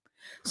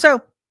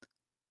 So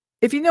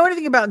if you know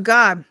anything about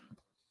God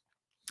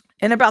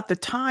and about the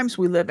times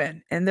we live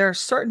in, and there are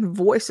certain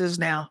voices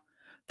now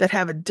that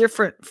have a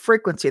different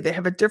frequency, they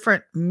have a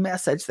different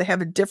message, they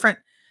have a different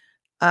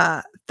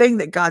thing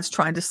that God's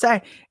trying to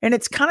say. And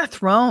it's kind of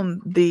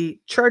thrown the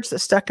church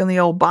that's stuck in the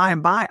old by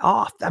and by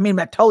off. I mean,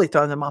 I've totally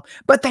thrown them off,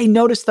 but they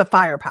notice the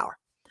firepower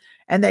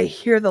and they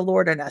hear the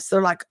Lord in us.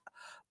 They're like,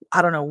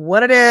 I don't know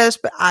what it is,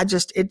 but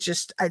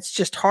it's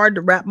just hard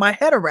to wrap my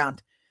head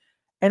around.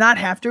 And I'd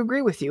have to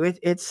agree with you.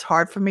 It's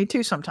hard for me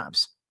too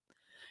sometimes.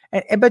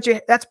 But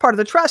that's part of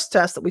the trust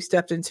test that we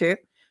stepped into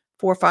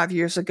 4 or 5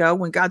 years ago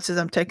when God says,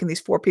 I'm taking these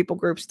 4 people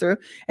groups through,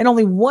 and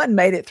only one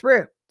made it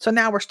through. So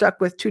now we're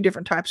stuck with 2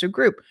 different types of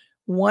group.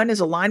 One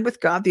is aligned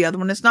with God. The other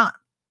one is not.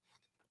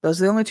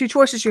 Those are the only 2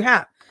 choices you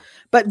have.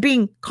 But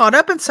being caught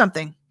up in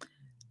something,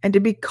 and to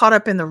be caught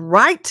up in the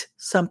right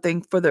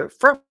something for the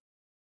front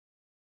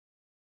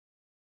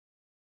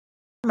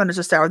runners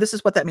this hour, this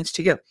is what that means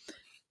to you.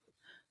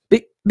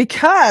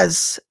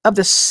 Because of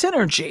the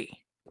synergy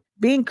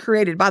being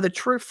created by the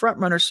true front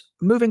runners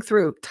moving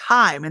through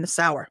time in this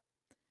hour.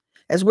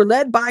 As we're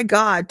led by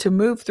God to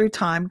move through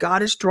time,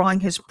 God is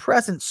drawing his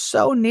presence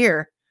so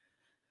near.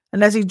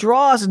 And as he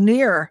draws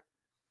near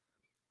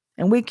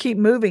and we keep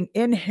moving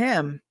in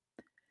him,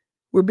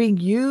 we're being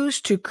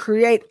used to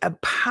create a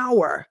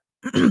power,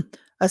 a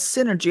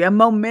synergy, a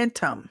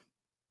momentum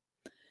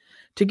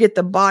to get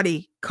the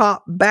body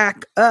caught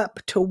back up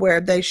to where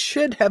they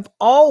should have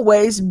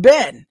always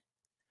been.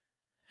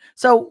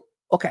 So,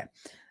 okay,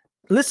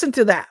 listen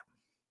to that.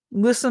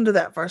 Listen to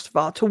that, first of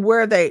all, to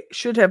where they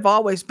should have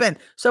always been.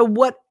 So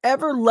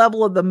whatever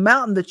level of the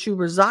mountain that you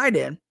reside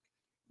in,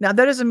 now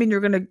that doesn't mean you're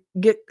going to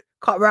get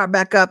caught right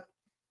back up.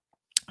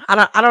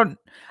 I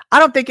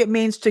don't think it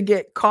means to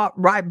get caught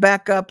right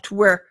back up to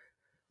where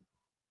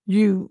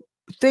you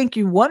think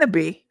you want to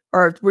be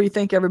or where you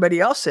think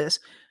everybody else is.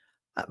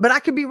 But I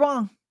could be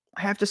wrong.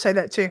 I have to say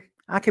that too.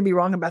 I could be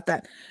wrong about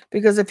that,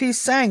 because if he's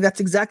saying that's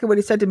exactly what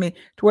he said to me,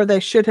 to where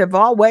they should have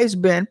always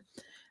been,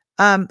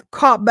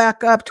 caught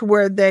back up to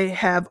where they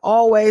have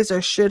always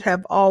or should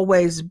have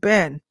always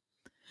been.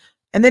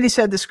 And then he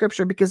said the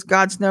scripture, because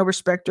God's no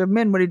respecter of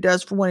men, what he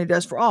does for one, he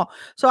does for all.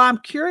 So I'm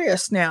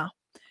curious now,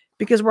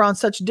 because we're on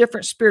such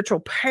different spiritual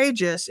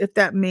pages, if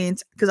that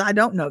means, because I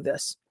don't know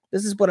this.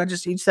 This is what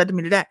he said to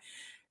me today.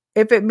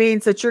 If it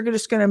means that you're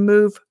just going to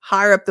move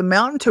higher up the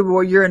mountain to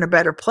where you're in a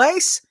better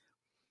place,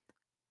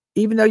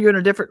 even though you're in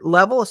a different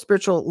level, a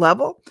spiritual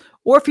level,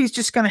 or if he's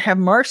just going to have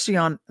mercy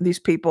on these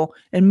people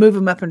and move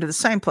them up into the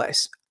same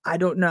place. I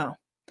don't know.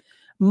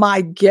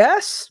 My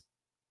guess,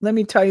 let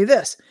me tell you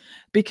this,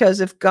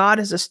 because if God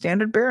is a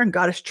standard bearer and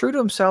God is true to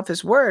himself,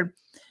 his word,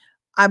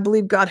 I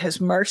believe God has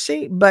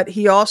mercy, but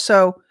he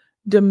also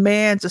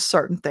demands a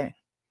certain thing.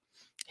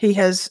 He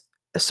has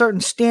a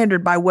certain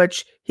standard by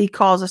which he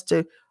calls us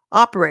to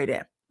operate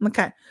in.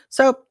 Okay.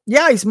 So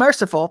yeah, he's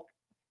merciful.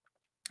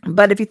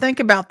 But if you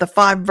think about the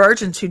 5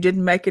 virgins who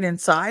didn't make it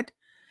inside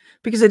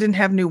because they didn't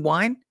have new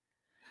wine.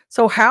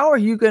 So how are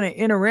you going to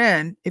enter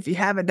in if you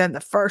haven't done the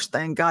first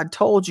thing God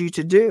told you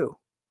to do?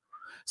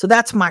 So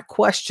that's my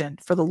question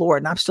for the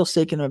Lord. And I'm still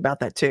seeking him about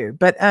that too.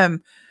 But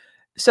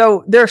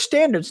so there are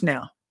standards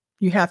now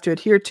you have to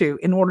adhere to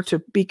in order to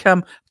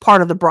become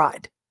part of the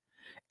bride.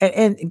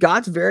 And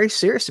God's very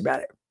serious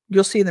about it.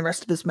 You'll see in the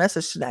rest of this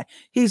message today.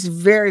 He's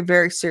very,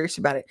 very serious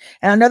about it.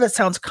 And I know that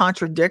sounds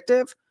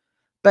contradictory,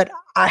 but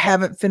I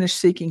haven't finished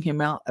seeking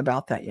him out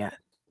about that yet.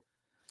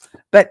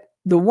 But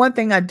the one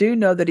thing I do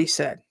know that he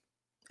said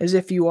is,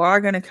 if you are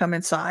going to come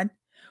inside,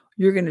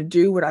 you're going to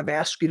do what I've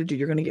asked you to do.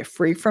 You're going to get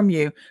free from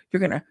you. You're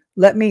going to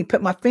let me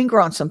put my finger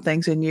on some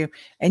things in you,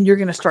 and you're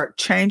going to start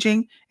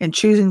changing and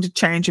choosing to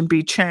change and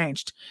be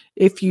changed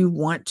if you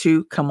want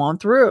to come on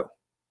through.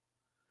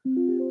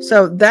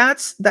 So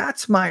that's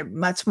my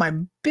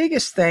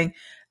biggest thing.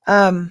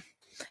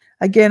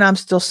 Again, I'm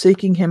still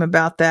seeking him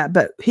about that,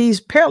 but he's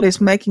apparently is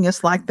making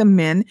us like the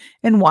men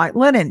in white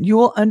linen. You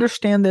will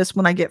understand this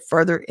when I get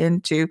further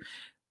into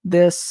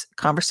this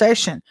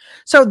conversation.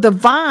 So the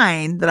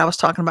vine that I was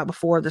talking about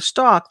before, the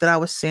stalk that I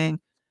was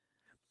seeing,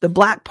 the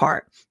black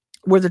part,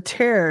 were the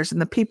tares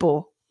and the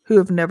people who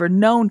have never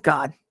known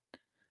God.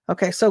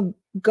 Okay, so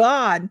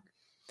God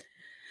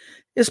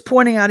is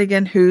pointing out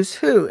again who's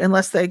who,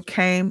 unless they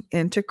came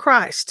into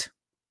Christ.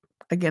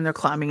 Again, they're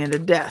climbing into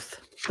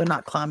death. They're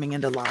not climbing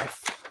into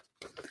life.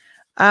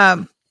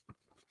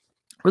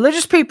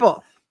 Religious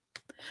people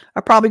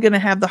are probably going to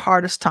have the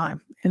hardest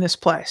time in this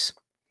place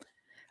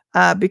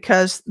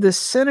because this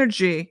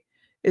synergy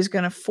is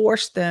going to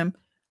force them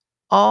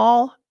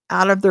all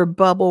out of their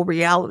bubble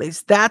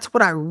realities. That's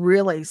what I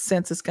really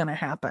sense is going to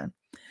happen.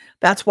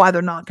 That's why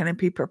they're not going to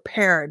be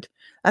prepared.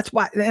 That's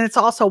why, and it's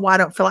also why I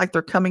don't feel like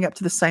they're coming up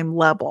to the same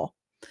level.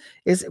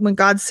 Is when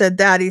God said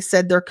that, he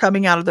said they're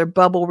coming out of their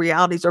bubble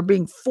realities or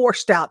being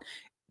forced out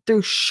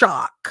through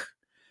shock,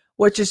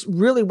 which is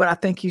really what I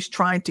think he's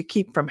trying to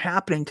keep from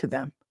happening to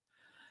them.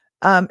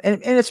 And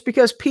it's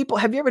because people,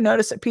 have you ever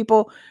noticed that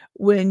people,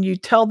 when you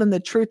tell them the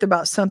truth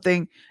about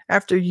something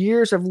after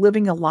years of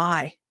living a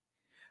lie,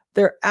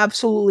 they're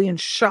absolutely in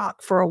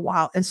shock for a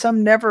while. And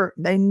some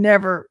they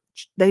never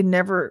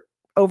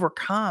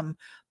overcome.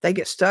 They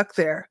get stuck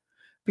there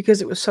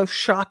because it was so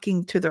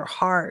shocking to their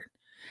heart.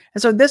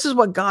 And so this is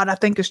what God, I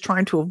think, is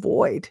trying to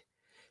avoid.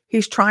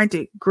 He's trying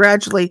to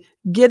gradually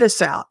get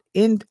us out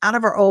of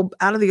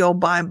the old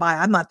by and by.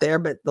 I'm not there,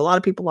 but a lot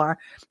of people are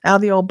out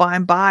of the old by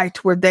and by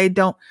to where they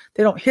don't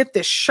hit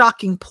this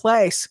shocking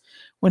place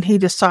when he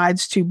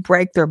decides to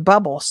break their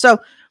bubble. So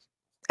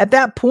at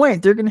that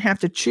point, they're going to have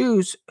to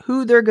choose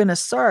who they're going to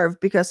serve,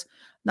 because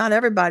not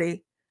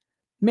everybody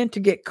meant to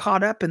get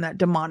caught up in that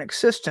demonic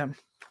system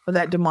or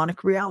that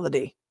demonic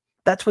reality.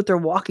 That's what they're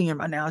walking in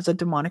right now, is a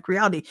demonic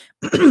reality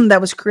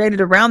that was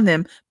created around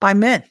them by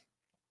men.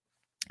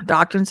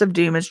 Doctrines of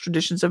demons,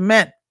 traditions of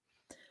men.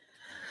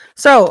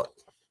 So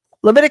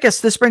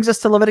this brings us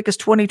to Leviticus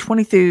 20,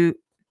 22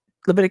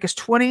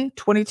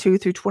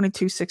 through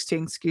 22,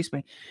 16, excuse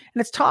me.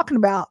 And it's talking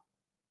about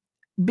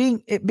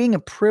being a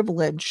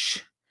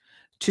privilege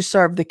to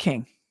serve the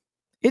king.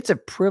 It's a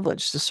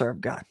privilege to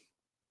serve God.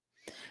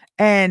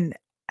 And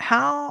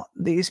how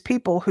these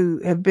people who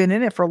have been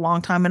in it for a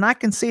long time, and I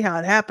can see how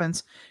it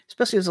happens,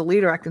 especially as a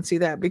leader, I can see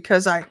that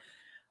because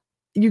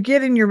you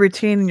get in your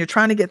routine and you're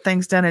trying to get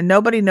things done, and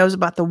nobody knows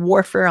about the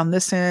warfare on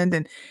this end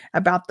and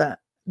about the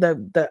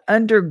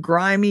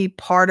under-grimy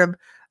part of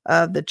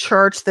the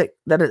church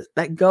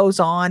that goes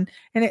on.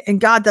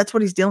 And God, that's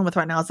what he's dealing with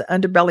right now, is the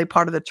underbelly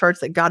part of the church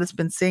that God has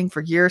been seeing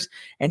for years.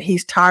 And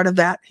he's tired of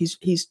that. He's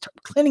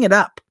cleaning it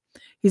up.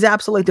 He's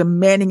absolutely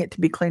demanding it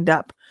to be cleaned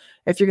up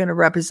if you're going to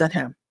represent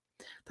him.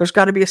 There's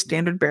got to be a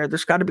standard bearer.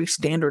 There's got to be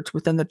standards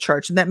within the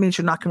church. And that means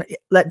you're not going to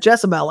let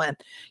Jezebel in.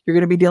 You're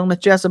going to be dealing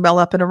with Jezebel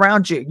up and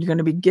around you. You're going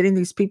to be getting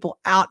these people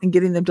out and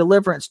getting them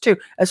deliverance too,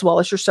 as well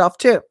as yourself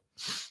too.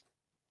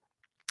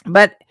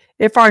 But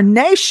if our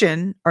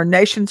nation or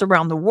nations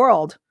around the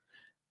world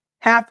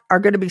are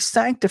going to be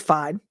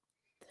sanctified,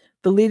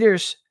 the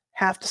leaders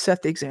have to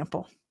set the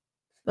example.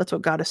 That's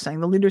what God is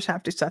saying. The leaders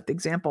have to set the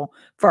example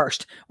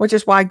first, which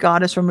is why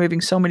God is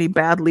removing so many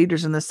bad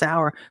leaders in this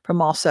hour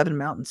from all 7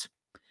 mountains.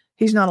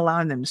 He's not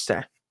allowing them to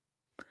stay.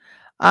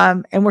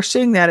 And we're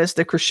seeing that as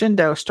the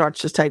crescendo starts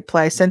to take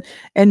place.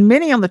 And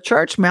many on the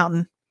church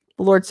mountain,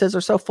 the Lord says,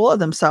 are so full of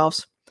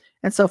themselves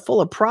and so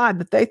full of pride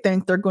that they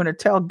think they're going to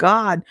tell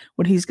God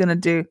what he's going to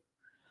do.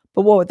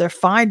 But what they're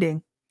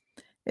finding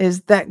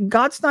is that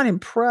God's not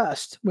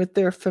impressed with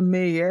their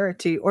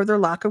familiarity or their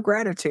lack of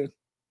gratitude.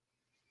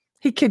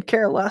 He could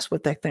care less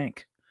what they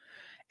think.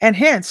 And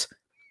hence,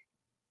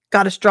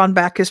 God has drawn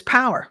back his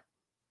power,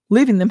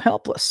 leaving them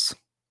helpless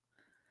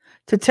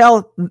to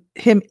tell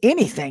him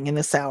anything in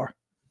this hour.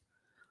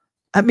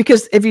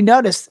 Because if you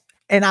notice,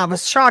 and I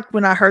was shocked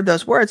when I heard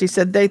those words, he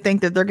said, they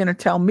think that they're going to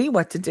tell me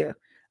what to do.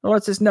 The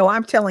Lord says, no,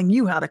 I'm telling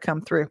you how to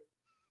come through.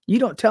 You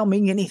don't tell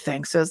me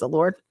anything, says the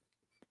Lord,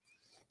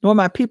 nor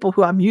my people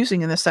who I'm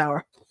using in this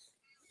hour,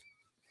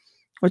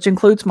 which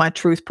includes my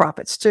truth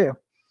prophets too.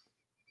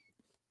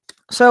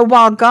 So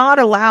while God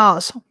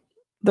allows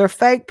their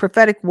fake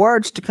prophetic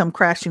words to come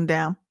crashing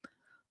down,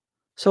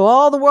 so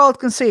all the world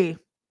can see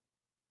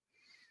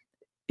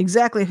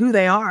exactly who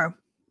they are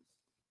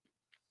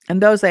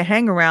and those they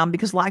hang around,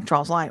 because like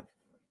draws like,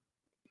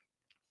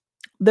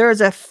 there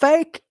is a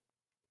fake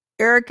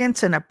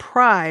arrogance and a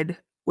pride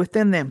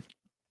within them.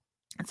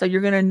 And so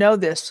you're going to know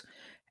this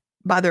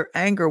by their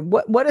anger.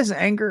 What is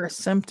anger a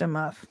symptom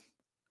of?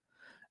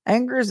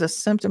 Anger is a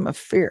symptom of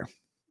fear.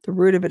 The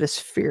root of it is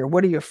fear.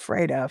 What are you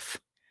afraid of?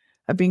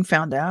 Of being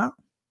found out?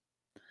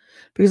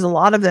 Because a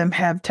lot of them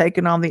have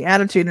taken on the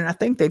attitude, and I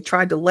think they've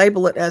tried to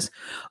label it as,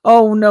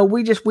 oh no,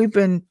 we've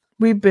been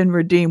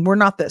redeemed. We're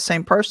not that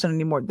same person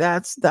anymore.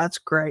 That's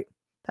great.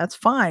 That's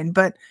fine.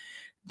 But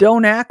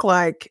don't act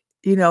like,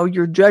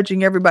 you're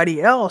judging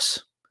everybody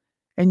else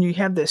and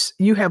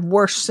you have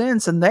worse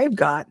sins than they've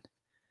got.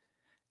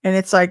 And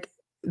it's like,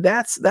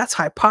 that's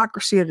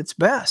hypocrisy at its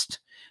best.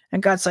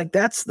 And God's like,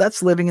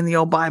 that's living in the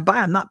old by and by.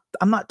 I'm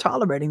not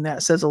tolerating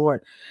that, says the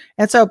Lord.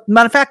 And so,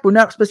 matter of fact, we're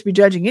not supposed to be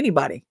judging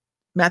anybody.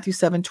 Matthew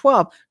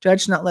 7:12,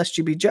 judge not lest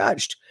you be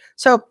judged.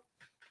 So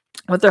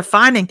what they're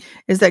finding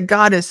is that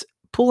God is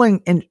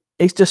pulling and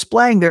is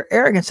displaying their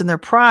arrogance and their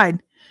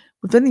pride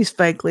within these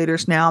fake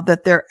leaders now,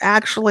 that they're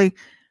actually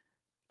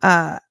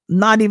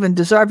not even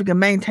deserving of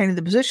maintaining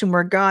the position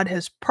where God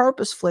has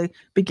purposefully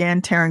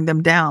began tearing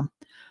them down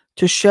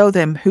to show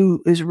them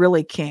who is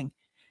really king.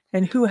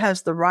 And who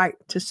has the right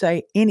to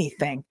say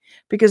anything?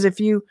 Because if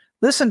you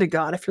listen to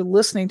God, if you're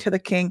listening to the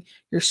King,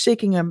 you're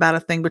seeking him about a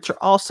thing, but you're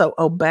also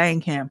obeying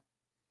him.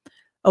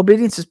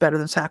 Obedience is better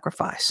than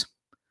sacrifice.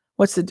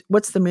 What's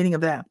the meaning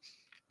of that?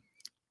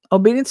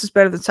 Obedience is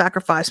better than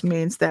sacrifice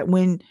means that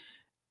when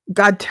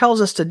God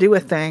tells us to do a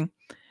thing,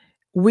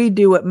 we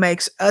do what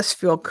makes us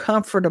feel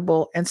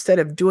comfortable instead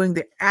of doing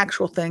the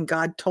actual thing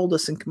God told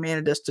us and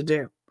commanded us to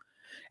do.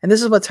 And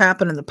this is what's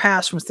happened in the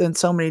past within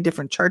so many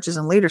different churches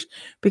and leaders,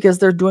 because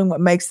they're doing what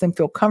makes them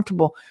feel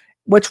comfortable,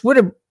 which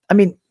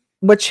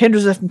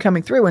hinders us from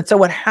coming through. And so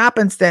what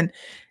happens then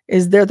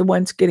is they're the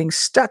ones getting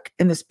stuck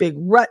in this big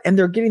rut, and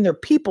they're getting their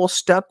people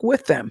stuck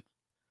with them.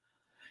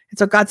 And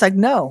so God's like,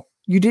 no,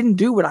 you didn't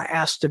do what I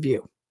asked of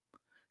you.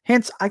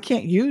 Hence, I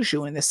can't use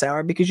you in this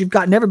hour because you've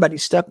gotten everybody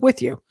stuck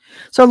with you.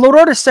 So the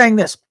Lord is saying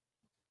this: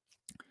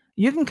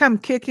 you can come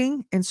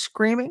kicking and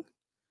screaming,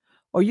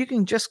 or you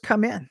can just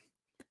come in.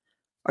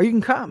 Or you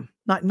can come,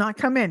 not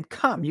come in,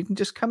 come. You can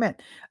just come in.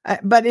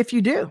 But if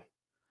you do,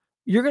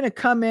 you're going to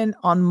come in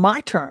on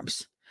my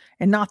terms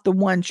and not the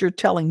ones you're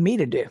telling me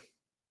to do,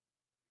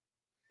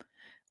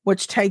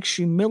 which takes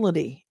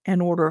humility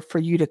in order for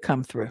you to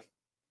come through.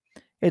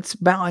 It's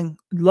bowing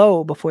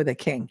low before the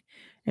King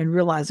and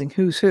realizing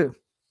who's who.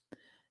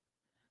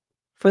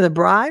 For the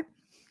bride,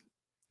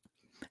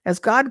 as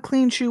God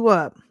cleans you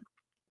up,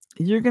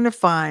 you're going to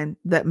find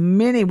that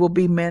many will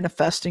be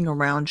manifesting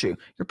around you.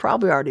 You're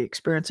probably already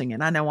experiencing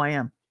it. I know I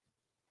am.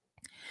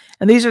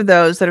 And these are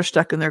those that are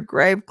stuck in their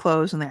grave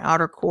clothes in the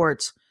outer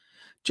courts,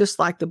 just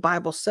like the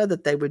Bible said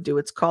that they would do.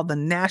 It's called the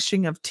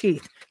gnashing of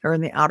teeth. They're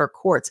in the outer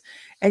courts.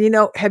 And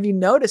have you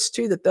noticed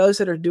too that those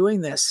that are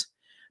doing this,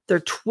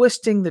 they're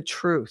twisting the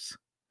truth.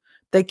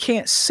 They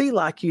can't see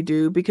like you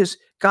do because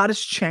God has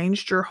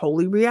changed your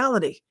holy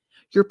reality.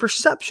 Your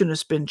perception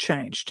has been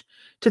changed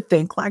to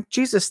think like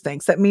Jesus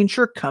thinks. That means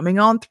you're coming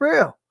on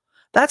through.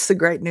 That's the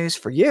great news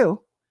for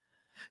you.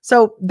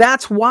 So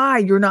that's why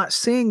you're not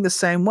seeing the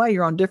same way.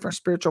 You're on different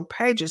spiritual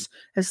pages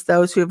as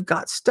those who have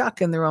got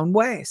stuck in their own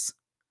ways.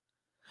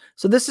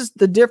 So this is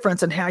the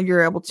difference in how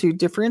you're able to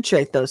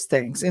differentiate those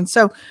things. And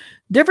so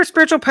different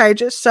spiritual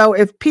pages. So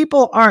if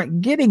people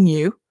aren't getting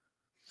you,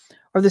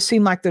 or they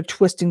seem like they're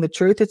twisting the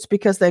truth, it's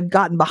because they've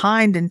gotten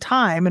behind in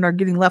time and are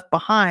getting left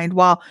behind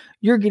while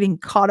you're getting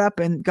caught up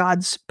in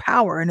God's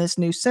power and his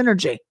new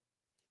synergy.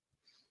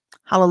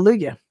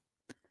 Hallelujah.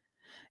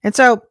 And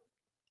so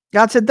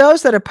God said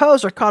those that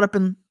oppose are caught up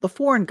in the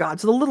foreign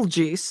gods, the little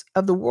g's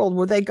of the world,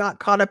 where they got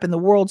caught up in the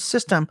world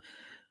system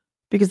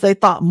because they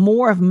thought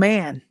more of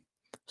man.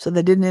 So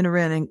they didn't enter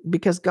in,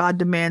 because God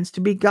demands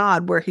to be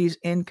God where he's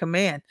in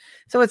command.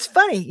 So it's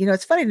funny,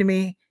 it's funny to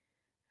me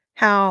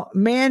how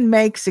man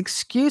makes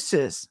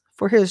excuses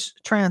for his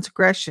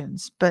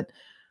transgressions, but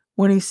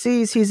when he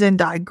sees he's in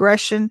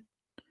digression,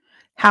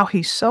 how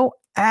he's so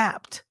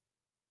apt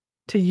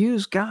to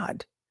use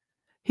God.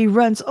 He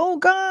runs, oh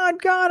God,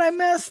 I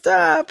messed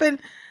up. And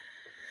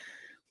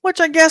which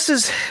I guess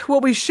is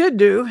what we should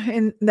do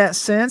in that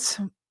sense,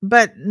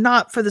 but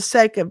not for the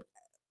sake of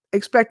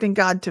expecting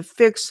God to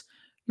fix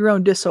your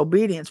own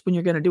disobedience when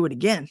you're going to do it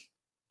again.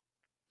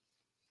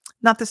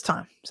 Not this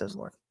time, says the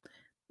Lord.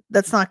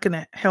 That's not going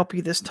to help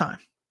you this time.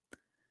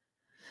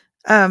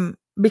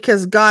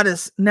 Because God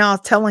is now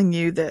telling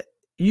you that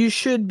you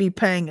should be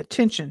paying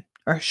attention,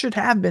 or should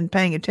have been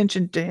paying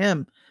attention to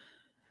him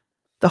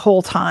the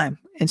whole time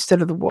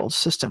instead of the world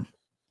system,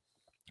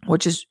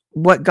 which is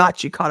what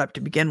got you caught up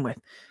to begin with.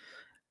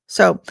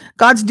 So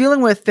God's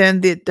dealing with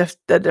then the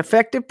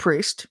defective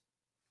priest.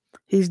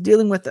 He's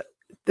dealing with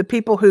the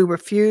people who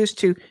refuse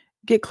to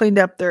get cleaned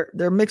up.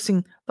 They're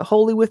mixing the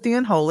holy with the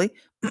unholy.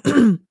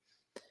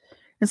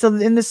 And so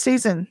in this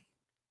season,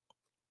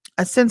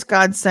 I sense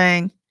God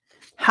saying,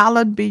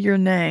 hallowed be your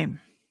name.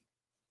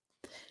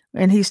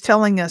 And he's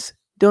telling us,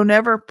 don't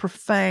ever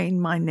profane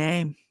my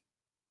name,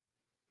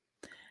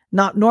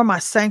 nor my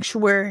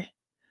sanctuary,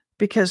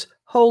 because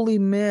holy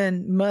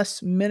men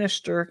must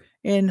minister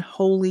in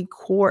holy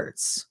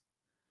courts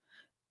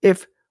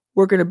if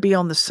we're going to be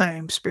on the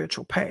same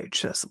spiritual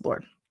page, says the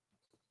Lord.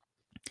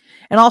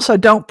 And also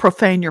don't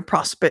profane your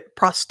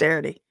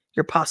posterity,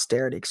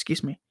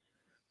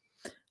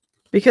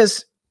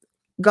 because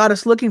God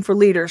is looking for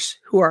leaders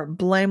who are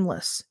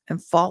blameless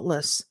and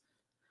faultless,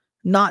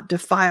 not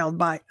defiled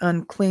by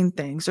unclean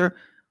things, or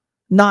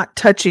not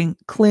touching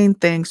clean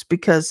things,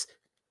 because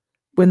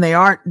when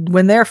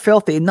they're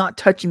filthy, not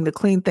touching the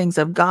clean things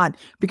of God,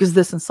 because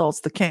this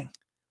insults the King.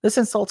 This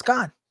insults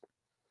God.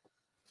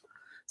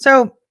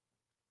 So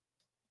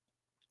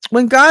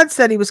when God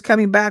said he was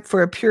coming back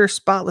for a pure,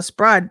 spotless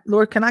bride,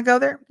 Lord, can I go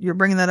there? You're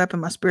bringing that up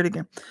in my spirit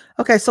again.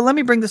 Okay, so let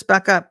me bring this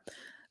back up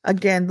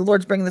again. The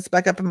Lord's bringing this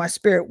back up in my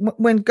spirit.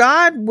 When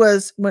God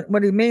was,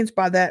 what he means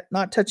by that,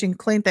 not touching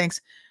clean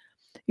things,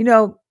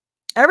 there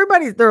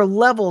are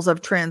levels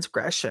of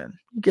transgression.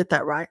 You get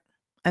that, right?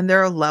 And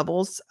there are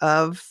levels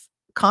of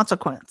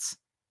consequence.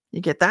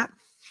 You get that?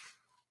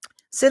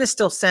 Sin is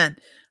still sin,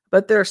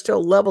 but there are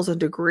still levels and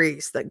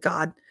degrees that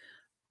God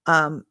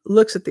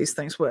looks at these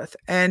things with.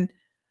 And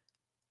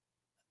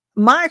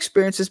my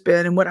experience has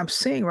been, and what I'm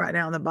seeing right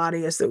now in the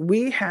body, is that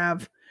we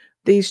have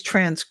these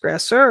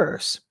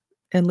transgressors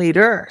and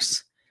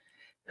leaders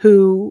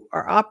who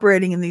are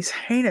operating in these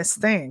heinous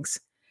things.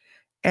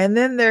 And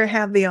then they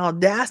have the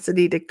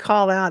audacity to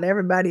call out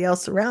everybody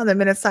else around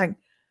them. And it's like,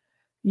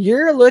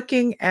 you're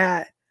looking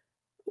at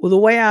the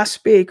way I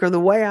speak or the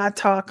way I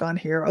talk on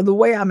here or the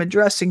way I'm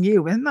addressing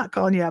you. And I'm not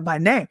calling you out by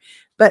name,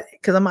 but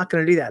because I'm not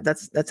going to do that.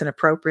 That's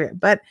inappropriate.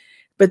 But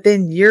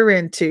then you're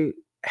into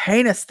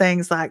heinous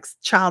things like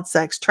child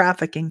sex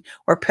trafficking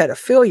or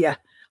pedophilia,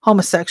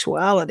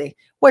 homosexuality,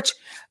 which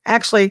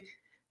actually,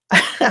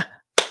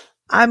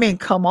 I mean,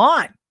 come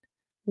on,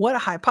 what a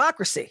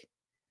hypocrisy.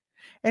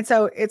 And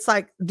so it's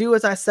like, do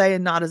as I say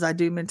and not as I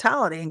do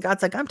mentality. And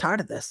God's like, I'm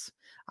tired of this.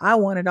 I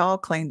want it all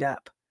cleaned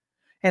up.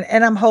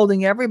 And I'm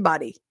holding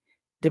everybody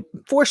to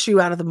force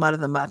you out of the mud of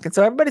the muck. And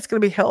so everybody's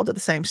going to be held to the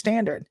same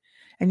standard.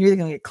 And you're either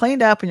going to get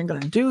cleaned up and you're going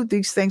to do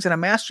these things that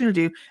I'm asking you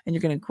to do, and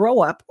you're going to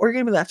grow up, or you're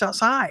going to be left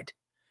outside.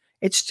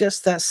 It's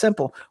just that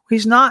simple.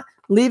 He's not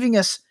leaving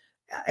us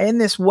in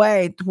this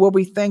way where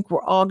we think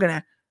we're all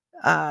going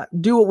to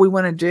do what we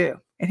want to do.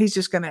 And he's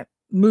just going to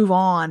move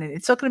on, and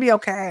it's still going to be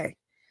okay.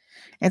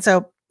 And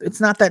so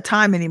it's not that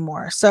time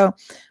anymore. So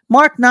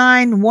Mark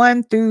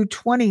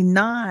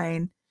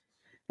 9:1-29,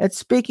 it's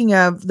speaking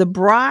of the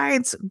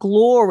bride's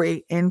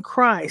glory in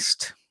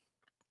Christ.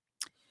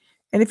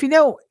 And if you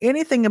know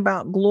anything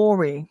about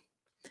glory,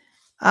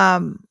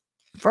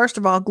 first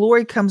of all,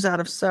 glory comes out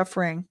of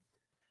suffering,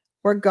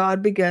 where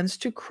God begins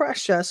to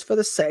crush us for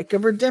the sake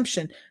of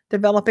redemption,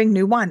 developing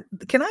new wine.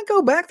 Can I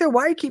go back there?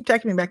 Why do you keep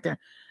taking me back there?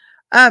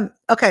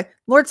 Okay.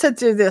 Lord said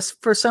to this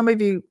for some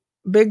of you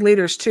big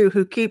leaders too,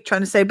 who keep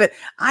trying to say, but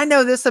I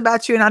know this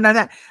about you and I know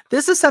that.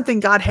 This is something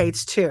God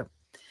hates too,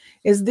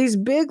 is these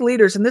big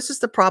leaders. And this is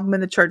the problem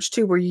in the church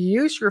too, where you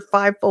use your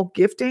fivefold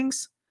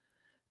giftings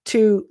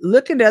to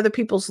look into other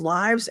people's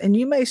lives, and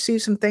you may see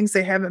some things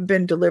they haven't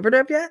been delivered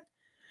of yet.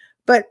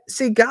 But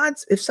see,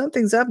 if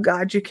something's of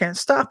God, you can't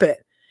stop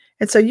it.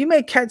 And so you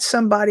may catch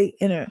somebody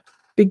in a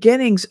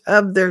beginnings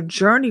of their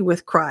journey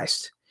with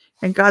Christ,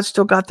 and God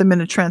still got them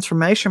in a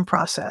transformation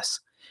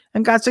process.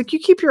 And God's like, you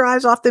keep your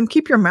eyes off them,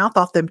 keep your mouth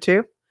off them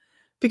too,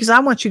 because I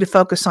want you to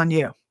focus on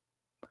you.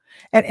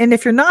 And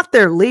if you're not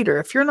their leader,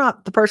 if you're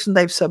not the person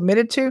they've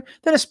submitted to,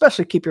 then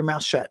especially keep your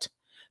mouth shut,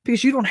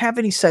 because you don't have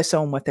any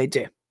say-so in what they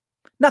do.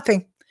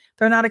 Nothing.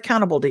 They're not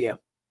accountable to you.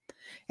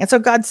 And so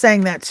God's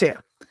saying that too.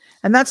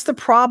 And that's the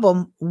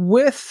problem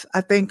with,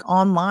 I think,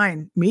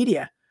 online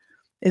media,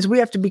 is we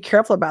have to be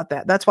careful about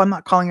that. That's why I'm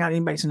not calling out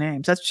anybody's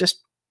names.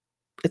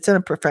 It's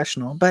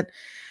unprofessional. But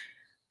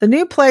the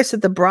new place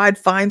that the bride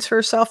finds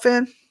herself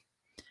in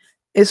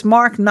is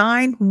Mark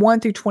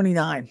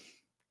 9:1-29,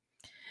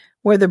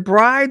 where the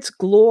bride's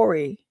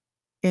glory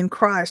in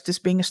Christ is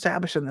being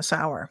established in this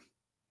hour.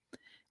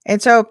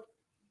 And so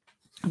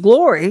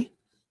glory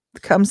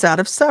comes out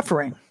of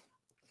suffering.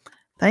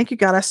 Thank you,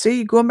 God. I see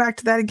you going back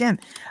to that again.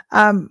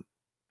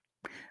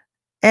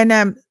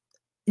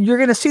 You're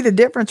going to see the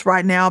difference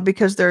right now,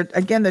 because they're,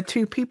 again, the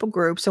two people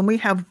groups, and we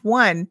have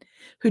one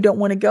who don't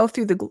want to go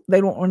through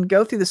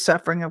the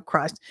suffering of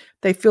Christ.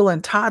 They feel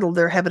entitled.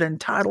 They have an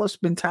entitled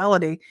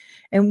mentality.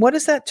 And what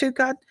is that too,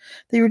 God,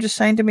 that you were just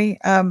saying to me?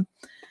 And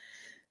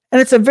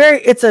it's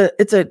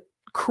a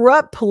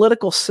corrupt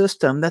political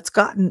system that's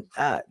gotten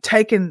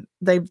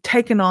they've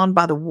taken on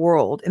by the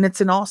world, and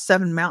it's in all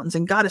 7 mountains,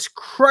 and God is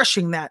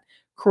crushing that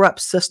corrupt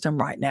system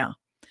right now.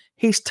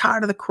 He's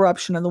tired of the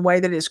corruption and the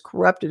way that it has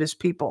corrupted his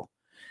people.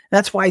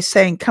 That's why he's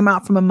saying, come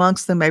out from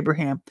amongst them,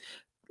 Abraham.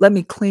 Let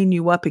me clean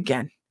you up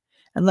again,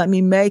 and let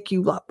me make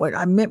you what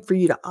I meant for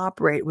you to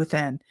operate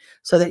within,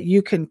 so that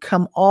you can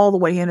come all the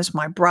way in as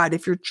my bride,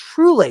 if you're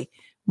truly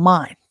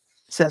mine,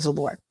 says the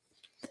Lord.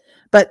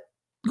 But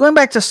going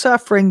back to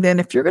suffering, then,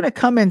 if you're going to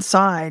come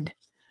inside,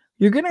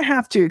 you're going to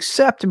have to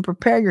accept and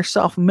prepare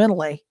yourself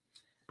mentally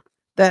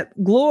that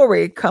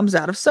glory comes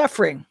out of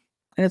suffering.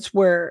 And it's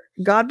where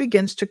God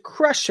begins to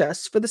crush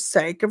us for the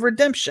sake of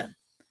redemption,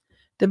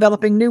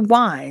 developing new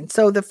wine.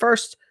 So the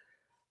first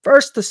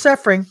the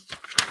suffering,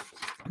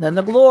 then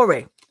the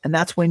glory. And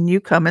that's when you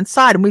come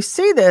inside. And we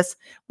see this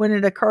when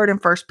it occurred in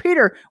 1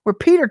 Peter, where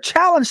Peter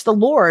challenged the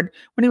Lord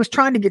when he was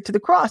trying to get to the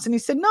cross. And he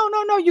said,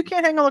 no, you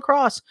can't hang on the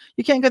cross.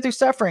 You can't go through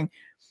suffering.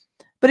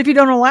 But if you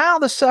don't allow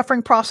the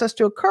suffering process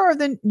to occur,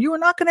 then you are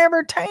not going to ever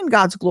attain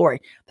God's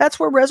glory. That's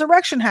where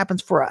resurrection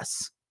happens for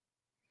us.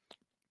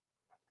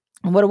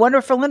 And what a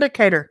wonderful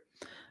indicator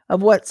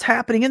of what's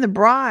happening in the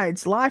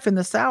bride's life in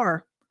this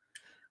hour,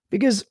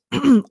 because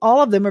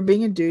all of them are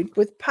being endued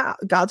with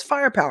God's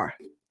firepower.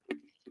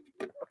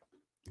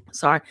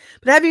 Sorry.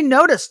 But have you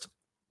noticed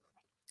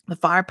the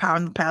firepower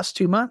in the past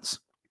 2 months?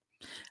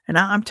 And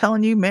I'm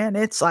telling you, man,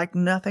 it's like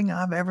nothing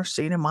I've ever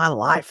seen in my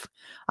life.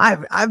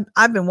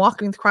 I've been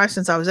walking with Christ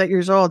since I was 8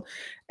 years old,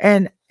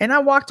 and I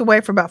walked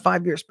away for about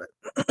 5 years, but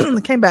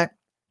I came back.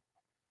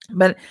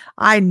 But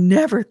I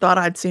never thought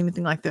I'd see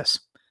anything like this.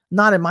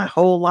 Not in my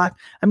whole life.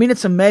 I mean,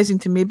 it's amazing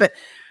to me. But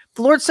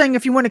the Lord's saying,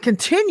 if you want to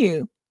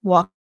continue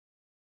walking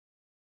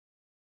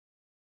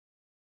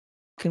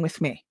with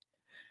me,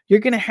 You're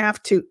going to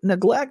have to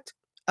neglect,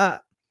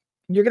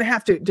 you're going to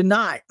have to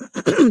deny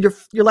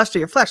your lust of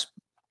your flesh,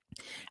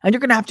 and you're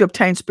going to have to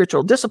obtain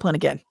spiritual discipline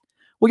again.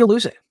 Well, you'll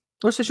lose it.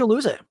 Lord says you'll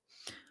lose it,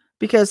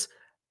 because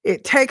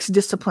it takes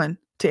discipline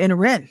to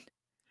enter in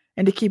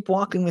and to keep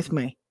walking with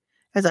me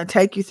as I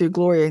take you through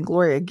glory and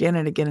glory again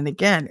and again and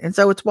again. And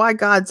so it's why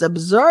God's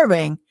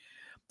observing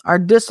our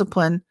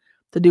discipline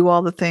to do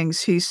all the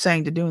things he's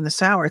saying to do in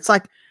this hour. It's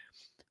like, have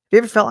you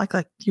ever felt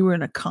like you were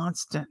in a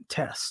constant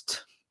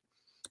test?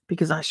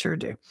 Because I sure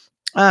do.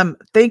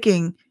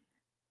 Thinking,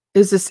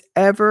 is this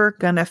ever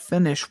going to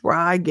finish where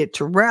I get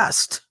to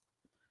rest?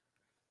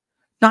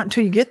 Not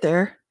until you get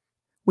there.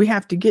 We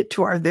have to get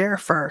to our there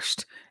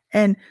first.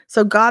 And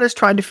so God is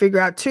trying to figure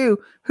out too,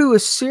 who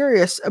is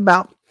serious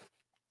about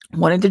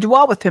wanting to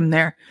dwell with him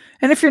there.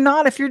 And if you're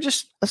not, if you're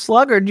just a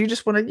sluggard, you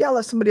just want to,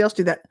 let somebody else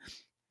do that,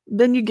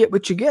 then you get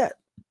what you get.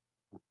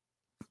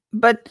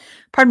 But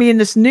pardon me, in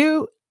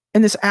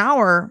this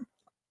hour,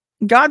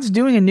 God's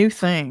doing a new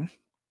thing.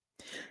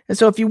 And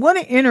so if you want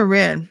to enter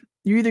in,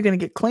 you're either going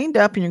to get cleaned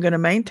up and you're going to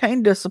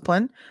maintain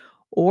discipline,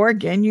 or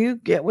again, you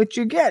get what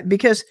you get,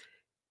 because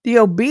the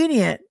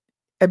obedient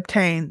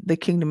obtain the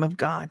kingdom of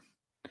God.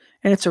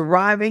 And it's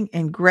arriving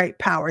in great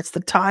power. It's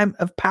the time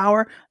of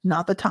power,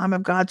 not the time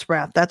of God's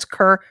wrath. That's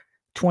Kerr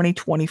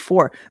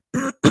 2024.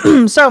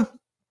 So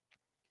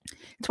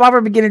it's why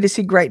we're beginning to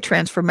see great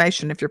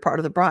transformation if you're part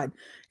of the bride.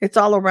 It's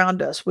all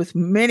around us, with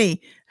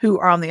many who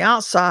are on the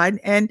outside,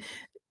 and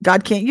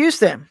God can't use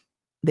them.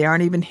 They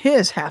aren't even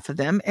his, half of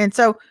them. And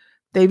so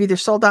they've either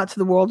sold out to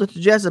the world or to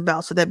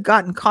Jezebel. So they've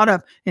gotten caught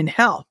up in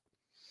hell,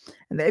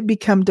 and they've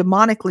become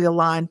demonically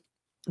aligned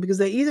because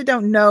they either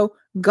don't know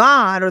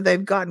God or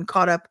they've gotten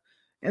caught up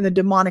in the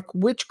demonic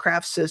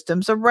witchcraft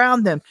systems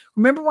around them.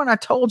 Remember when I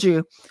told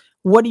you,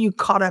 what are you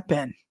caught up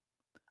in?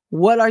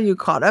 What are you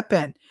caught up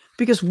in?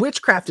 Because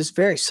witchcraft is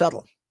very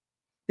subtle.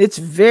 It's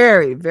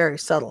very, very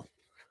subtle.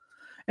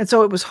 And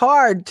so it was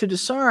hard to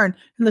discern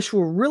unless you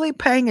were really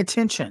paying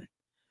attention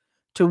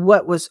to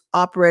what was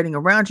operating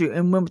around you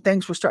and when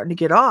things were starting to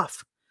get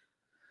off.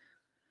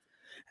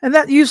 And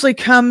that usually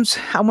comes,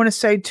 I want to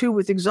say too,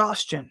 with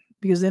exhaustion,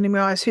 because the enemy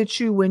always hits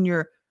you when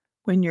you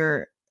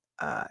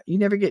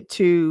never get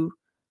to,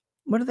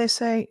 what do they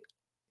say?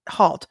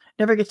 Halt.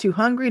 Never get too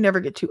hungry, never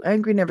get too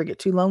angry, never get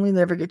too lonely,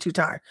 never get too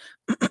tired,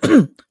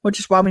 which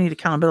is why we need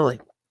accountability.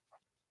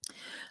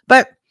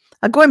 But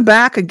going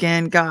back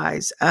again,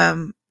 guys,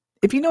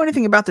 if you know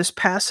anything about this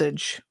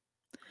passage,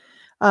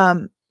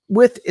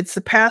 it's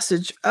the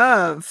passage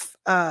of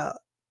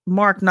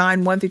Mark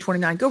 9, 1 through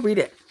 29. Go read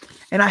it.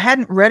 And I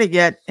hadn't read it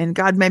yet, and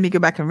God made me go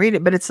back and read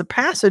it, but it's the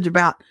passage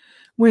about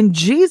when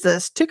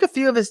Jesus took a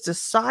few of his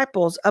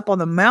disciples up on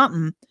the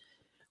mountain,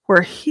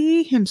 where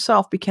he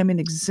himself became an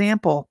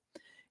example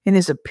in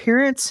his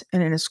appearance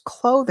and in his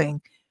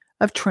clothing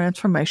of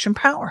transformation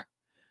power,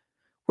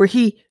 where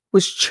he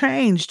was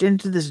changed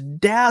into this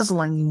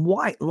dazzling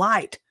white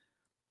light,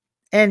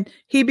 and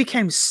he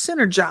became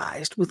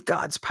synergized with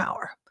God's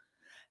power.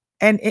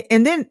 And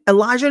then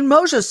Elijah and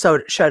Moses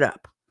showed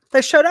up.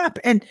 They showed up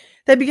and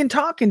they began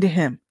talking to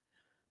him,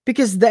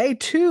 because they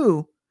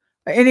too,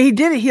 and he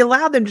did it. He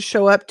allowed them to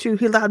show up too.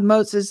 He allowed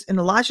Moses and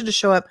Elijah to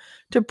show up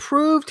to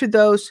prove to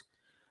those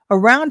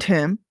around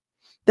him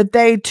that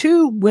they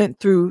too went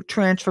through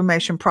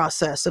transformation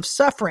process of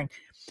suffering.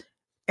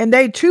 And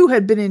they too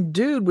had been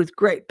endued with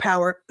great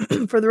power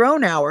for their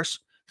own hours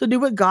to do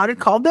what God had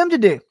called them to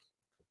do.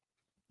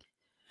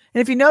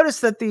 And if you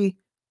notice that the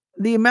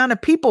amount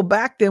of people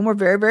back then were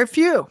very, very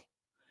few.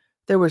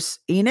 There was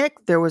Enoch,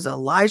 there was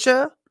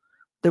Elijah,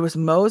 there was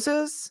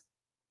Moses.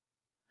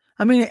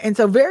 I mean, and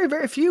so very,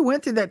 very few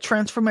went through that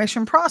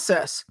transformation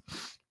process.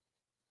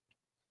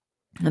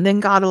 And then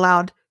God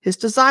allowed his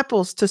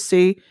disciples to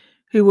see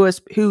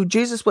who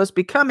Jesus was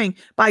becoming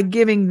by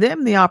giving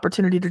them the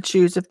opportunity to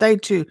choose if they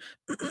too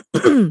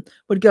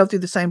would go through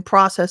the same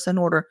process in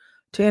order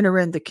to enter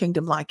in the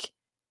kingdom like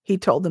he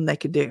told them they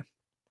could do.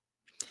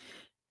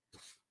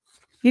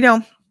 You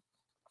know,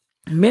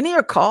 many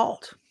are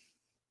called,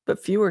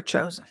 but few are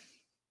chosen.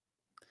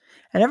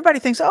 And everybody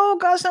thinks, oh,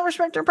 God's not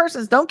respecting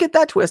persons. Don't get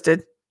that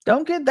twisted.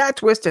 Don't get that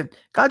twisted.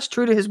 God's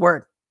true to his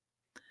word.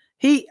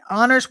 He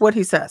honors what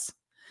he says.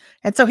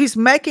 And so he's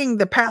making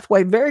the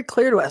pathway very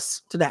clear to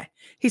us today.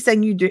 He's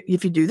saying,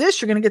 if you do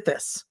this, you're going to get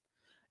this.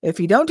 If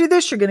you don't do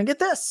this, you're going to get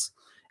this.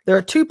 There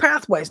are two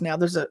pathways now.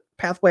 There's a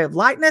pathway of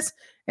lightness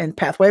and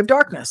pathway of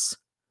darkness.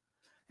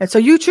 And so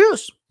you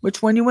choose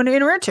which one you want to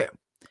enter into.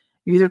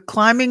 You're either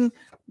climbing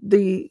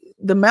the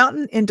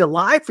mountain into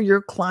life, or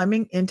you're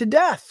climbing into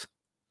death.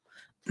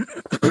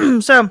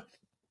 So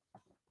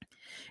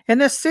in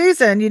this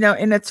season,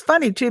 and it's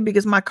funny too,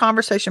 because my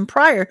conversation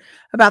prior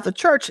about the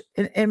church,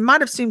 it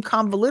might have seemed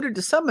convoluted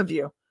to some of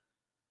you.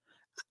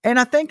 And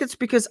I think it's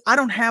because I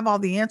don't have all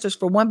the answers,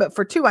 for one, but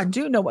for two, I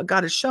do know what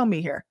God has shown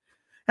me here.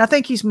 And I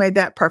think he's made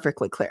that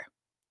perfectly clear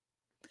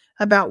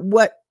about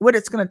what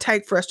it's going to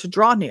take for us to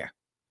draw near.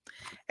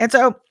 And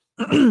so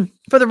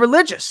for the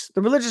religious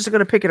are going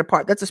to pick it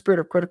apart. That's a spirit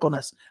of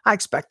criticalness. I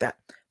expect that.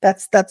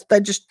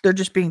 They're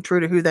just being true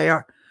to who they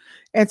are.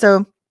 And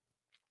so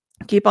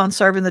Keep on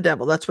serving the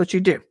devil. That's what you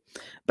do.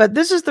 But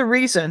this is the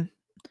reason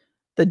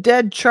the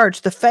dead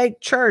church, the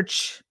fake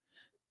church,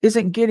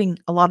 isn't getting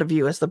a lot of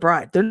you as the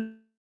bride. They're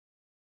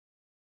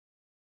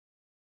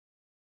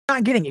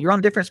not getting it. You're on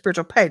a different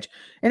spiritual page.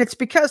 And it's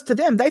because to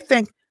them, they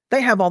think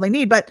they have all they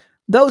need. But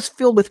those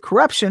filled with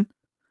corruption,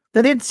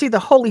 they didn't see the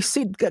holy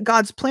seed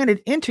God's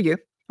planted into you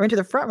or into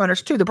the front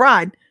runners to the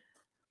bride,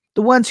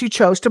 the ones who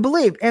chose to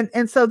believe.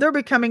 And so we're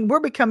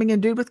becoming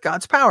endued with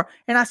God's power.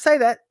 And I say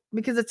that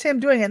because it's him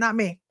doing it, not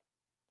me.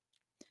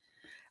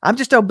 I'm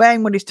just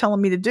obeying what he's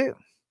telling me to do.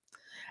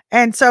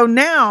 And so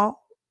now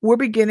we're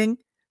beginning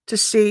to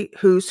see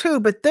who's who,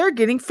 but they're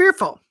getting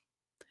fearful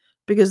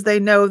because they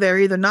know they're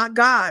either not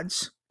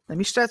gods. Let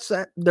me stress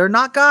that. They're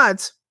not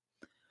gods,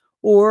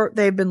 or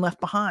they've been left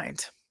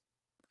behind.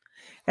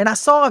 And I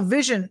saw a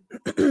vision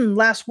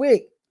last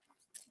week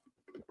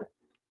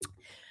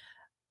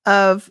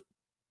of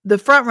the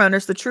front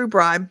runners, the true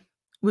bride,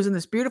 was in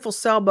this beautiful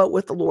sailboat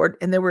with the Lord,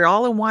 and they were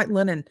all in white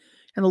linen,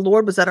 and the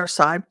Lord was at our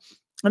side,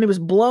 and he was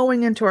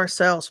blowing into our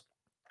sails.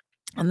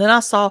 And then I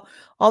saw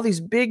all these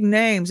big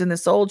names in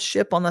this old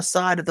ship on the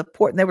side of the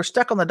port, and they were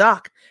stuck on the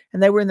dock,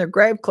 and they were in their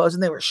grave clothes,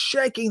 and they were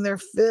shaking their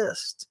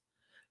fist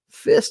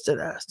at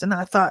us. And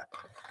I thought,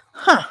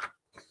 huh.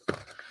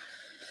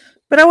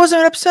 But I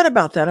wasn't upset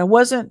about that. I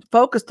wasn't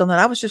focused on that.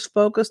 I was just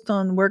focused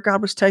on where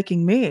God was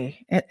taking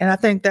me. And I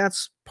think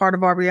that's part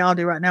of our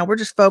reality right now. We're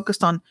just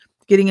focused on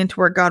getting into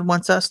where God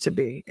wants us to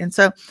be. And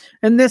so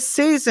in this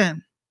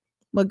season,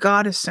 what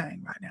God is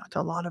saying right now to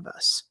a lot of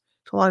us,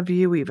 to a lot of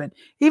you even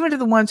to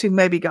the ones who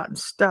maybe gotten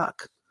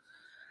stuck,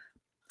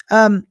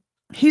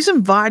 he's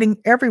inviting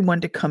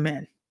everyone to come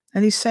in.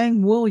 And he's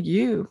saying, will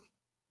you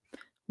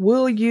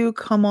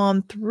come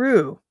on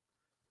through?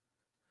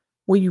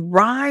 Will you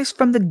rise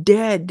from the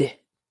dead?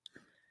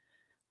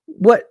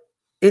 What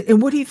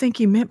do you think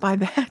he meant by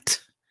that?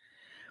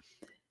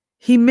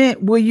 He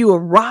meant, will you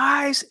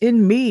arise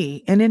in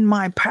me and in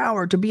my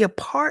power to be a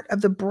part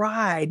of the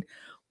bride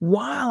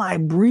while I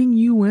bring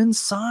you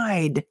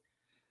inside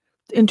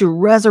into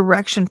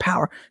resurrection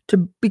power to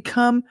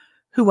become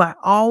who I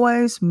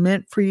always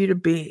meant for you to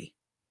be,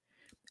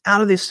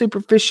 out of this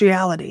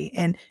superficiality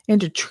and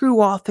into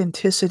true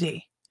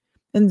authenticity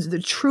and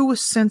the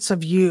truest sense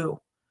of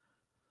you.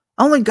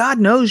 Only God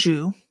knows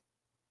you.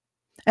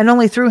 And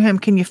only through him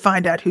can you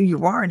find out who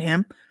you are in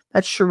him.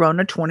 That's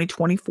Sharona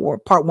 2024,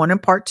 part 1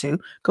 and part 2.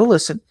 Go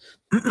listen.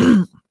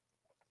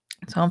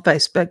 It's on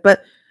Facebook.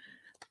 But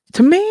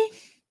to me,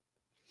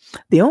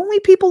 the only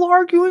people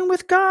arguing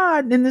with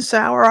God in this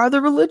hour are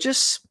the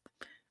religious.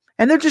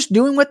 And they're just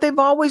doing what they've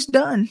always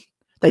done.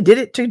 They did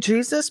it to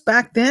Jesus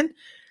back then.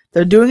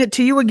 They're doing it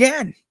to you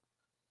again.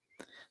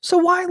 So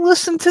why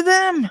listen to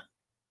them?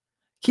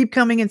 Keep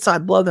coming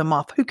inside, blow them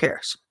off. Who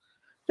cares?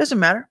 Doesn't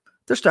matter.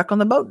 They're stuck on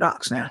the boat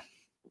docks now.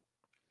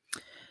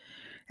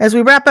 As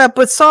we wrap up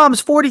with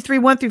Psalms 43,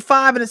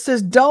 1-5, and it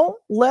says, don't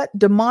let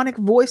demonic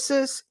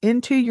voices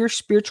into your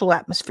spiritual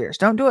atmospheres.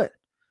 Don't do it.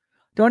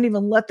 Don't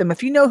even let them.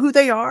 If you know who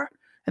they are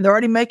and they're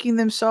already making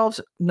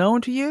themselves known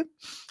to you,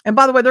 and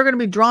by the way, they're going to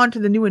be drawn to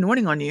the new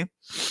anointing on you.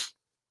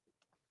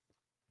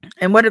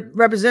 And what it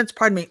represents,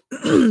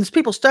 is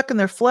people stuck in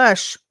their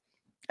flesh.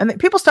 And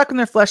people stuck in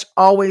their flesh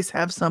always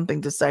have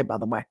something to say, by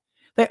the way.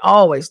 They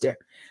always do.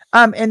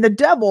 And the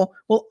devil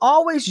will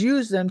always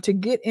use them to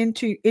get in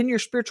your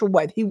spiritual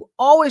way. He will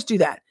always do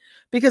that.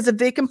 Because if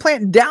they can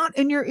plant doubt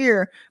in your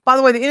ear, by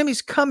the way, the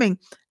enemy's coming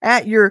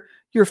at your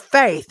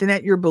faith and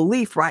at your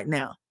belief right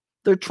now.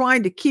 They're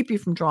trying to keep you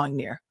from drawing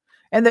near.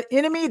 And the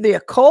enemy, the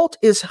occult,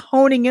 is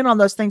honing in on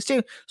those things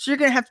too. So you're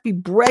going to have to be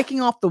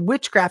breaking off the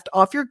witchcraft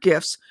off your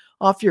gifts,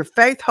 off your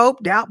faith,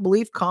 hope, doubt,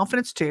 belief,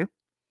 confidence too.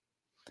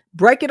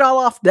 Break it all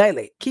off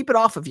daily. Keep it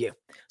off of you.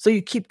 So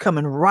you keep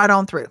coming right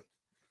on through.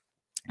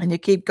 And you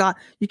keep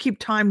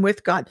time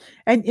with God.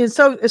 And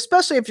so,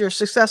 especially if you're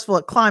successful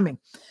at climbing,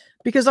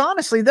 because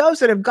honestly, those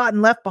that have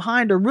gotten left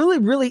behind are really,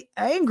 really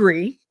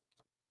angry.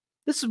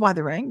 This is why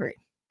they're angry.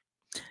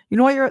 You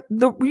know why you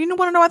want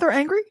to know why they're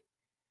angry?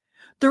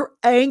 They're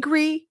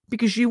angry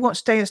because you won't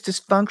stay as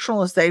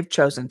dysfunctional as they've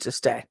chosen to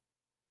stay.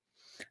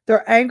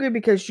 They're angry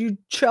because you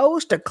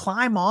chose to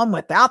climb on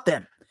without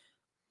them.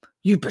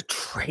 You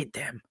betrayed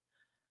them.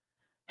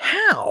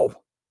 How?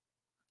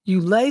 You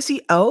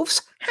lazy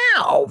oafs?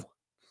 How?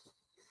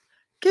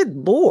 Good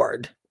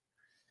Lord.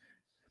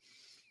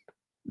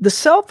 The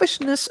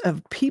selfishness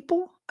of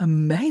people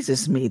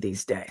amazes me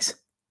these days.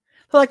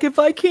 Like, if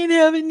I can't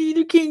have it,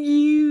 neither can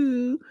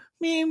you.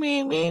 Me.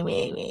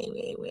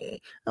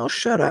 Oh,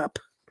 shut up.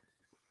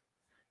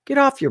 Get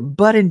off your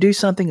butt and do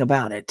something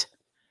about it.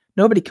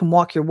 Nobody can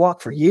walk your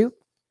walk for you.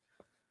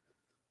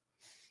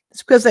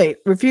 It's because they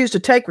refuse to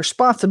take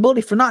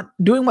responsibility for not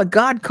doing what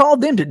God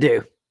called them to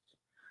do.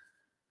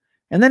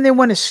 And then they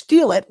want to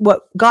steal it,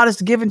 what God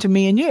has given to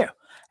me and you.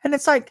 And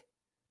it's like,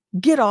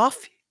 get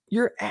off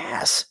your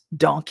ass,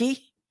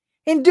 donkey,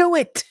 and do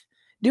it.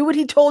 Do what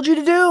he told you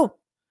to do.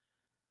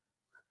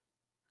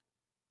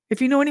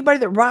 If you know anybody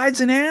that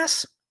rides an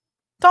ass,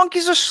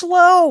 donkeys are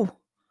slow.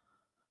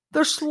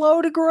 They're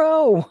slow to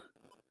grow.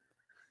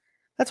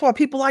 That's why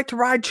people like to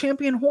ride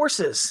champion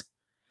horses,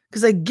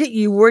 because they get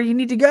you where you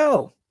need to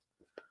go.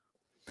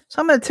 So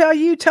I'm going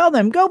to tell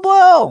them, go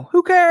blow.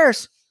 Who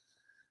cares?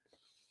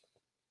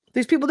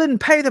 These people didn't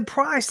pay the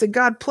price that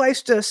God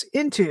placed us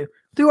into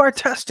through our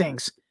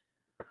testings,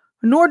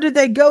 nor did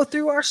they go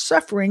through our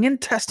suffering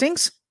and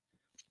testings,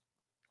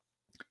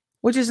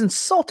 which is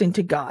insulting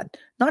to God,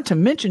 not to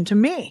mention to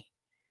me.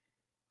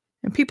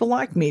 And people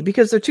like me,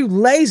 because they're too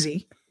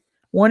lazy,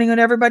 wanting what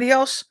everybody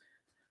else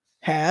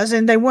has,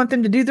 and they want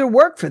them to do their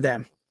work for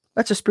them.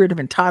 That's a spirit of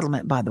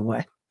entitlement, by the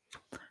way.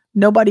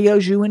 Nobody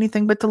owes you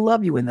anything but to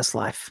love you in this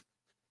life.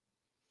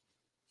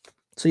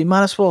 So you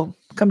might as well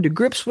come to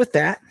grips with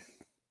that.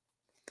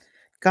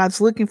 God's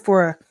looking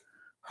for a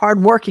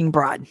hardworking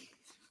bride,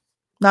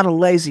 not a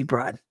lazy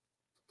bride.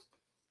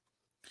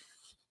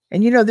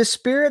 And this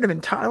spirit of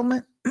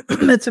entitlement,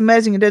 it's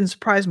amazing. It doesn't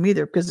surprise me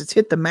either, because it's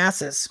hit the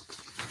masses.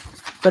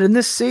 But in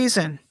this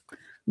season,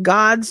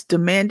 God's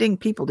demanding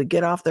people to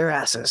get off their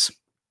asses.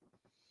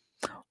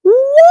 Woo!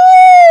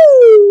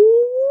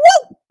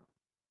 Woo!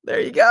 There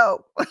you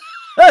go.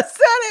 I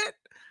said it.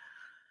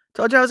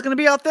 Told you I was going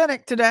to be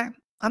authentic today.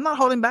 I'm not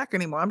holding back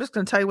anymore. I'm just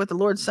going to tell you what the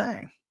Lord's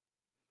saying.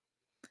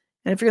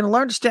 And if you're going to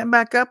learn to stand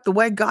back up the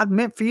way God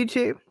meant for you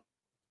to,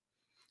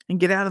 and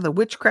get out of the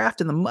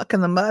witchcraft and the muck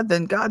and the mud,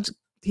 then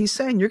He's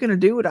saying you're going to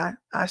do what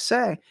I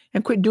say,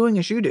 and quit doing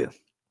as you do.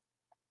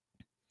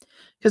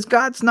 Because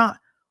God's not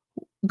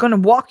going to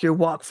walk your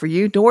walk for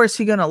you, nor is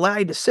He going to allow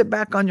you to sit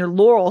back on your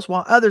laurels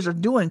while others are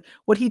doing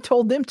what He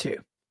told them to.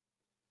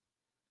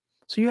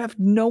 So you have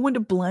no one to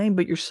blame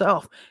but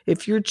yourself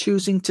if you're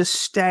choosing to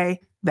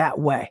stay that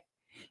way.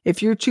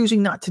 If you're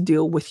choosing not to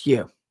deal with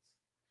you.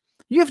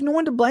 You have no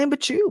one to blame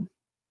but you.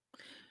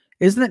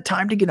 Isn't it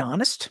time to get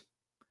honest?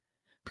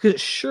 Because it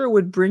sure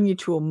would bring you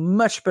to a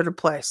much better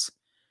place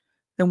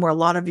than where a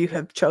lot of you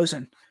have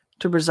chosen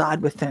to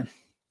reside within.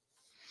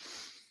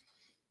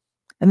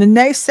 And the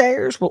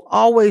naysayers will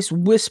always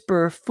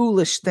whisper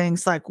foolish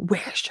things like,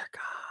 where's your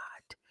God?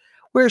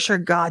 Where's your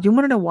God? You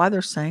want to know why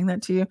they're saying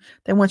that to you?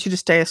 They want you to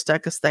stay as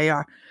stuck as they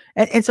are.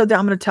 And so I'm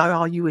going to tell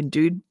all you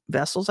endued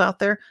vessels out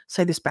there,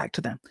 say this back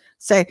to them.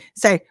 Say,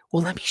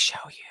 well, let me show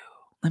you.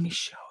 Let me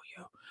show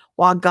you.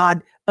 While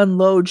God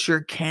unloads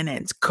your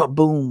cannons,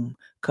 kaboom,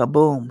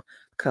 kaboom,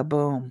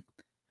 kaboom.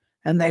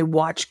 And they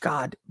watch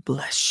God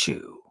bless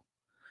you.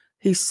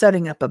 He's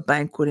setting up a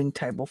banqueting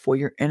table for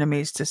your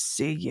enemies to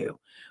see you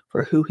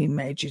for who He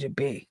made you to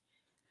be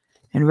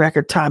in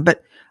record time.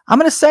 But I'm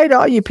going to say to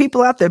all you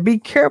people out there, be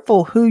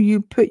careful who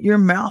you put your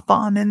mouth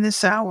on in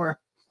this hour.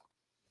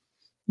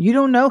 You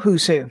don't know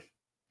who's who.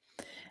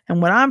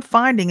 And what I'm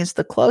finding is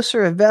the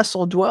closer a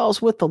vessel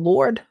dwells with the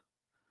Lord,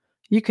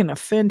 you can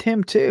offend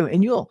Him too.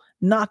 And you'll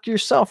knock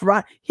yourself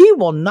right. He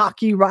will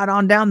knock you right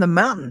on down the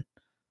mountain.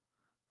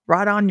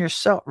 Right on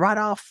yourself, right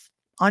off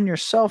on your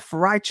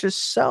self-righteous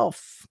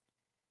self.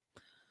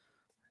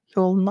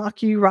 He'll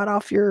knock you right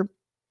off your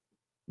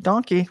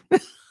donkey.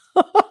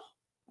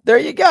 There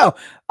you go.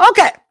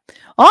 Okay.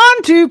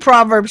 On to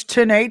Proverbs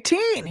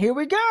 10:18. Here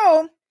we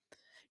go.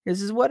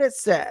 This is what it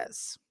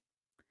says.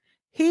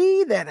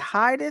 He that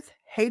hideth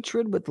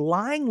hatred with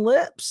lying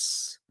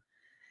lips,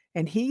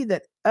 and he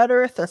that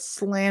uttereth a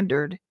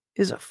slander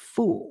is a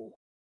fool.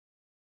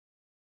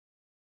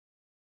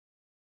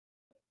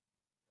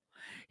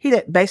 He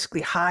that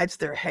basically hides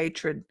their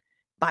hatred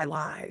by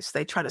lies.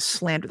 They try to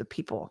slander the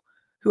people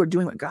who are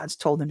doing what God's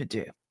told them to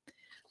do.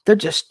 They're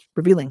just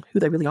revealing who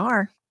they really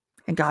are.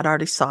 And God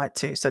already saw it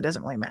too. So it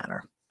doesn't really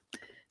matter.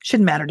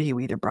 Shouldn't matter to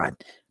you either, bride.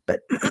 But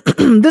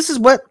this is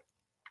what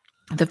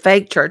the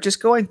fake church is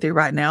going through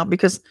right now,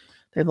 because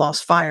they've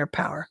lost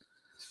firepower,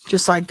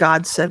 just like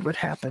God said would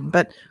happen.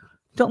 But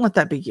don't let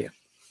that be you.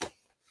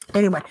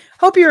 Anyway,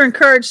 hope you're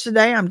encouraged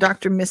today. I'm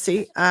Dr.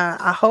 Missy.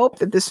 I hope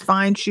that this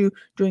finds you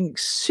doing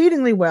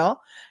exceedingly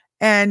well.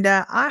 And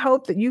I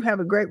hope that you have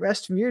a great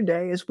rest of your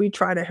day as we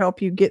try to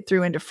help you get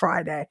through into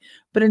Friday.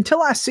 But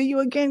until I see you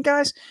again,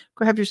 guys,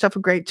 go have yourself a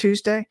great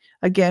Tuesday.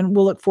 Again,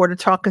 we'll look forward to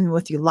talking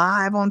with you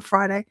live on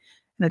Friday.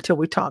 And until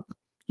we talk,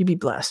 you be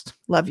blessed.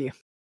 Love you.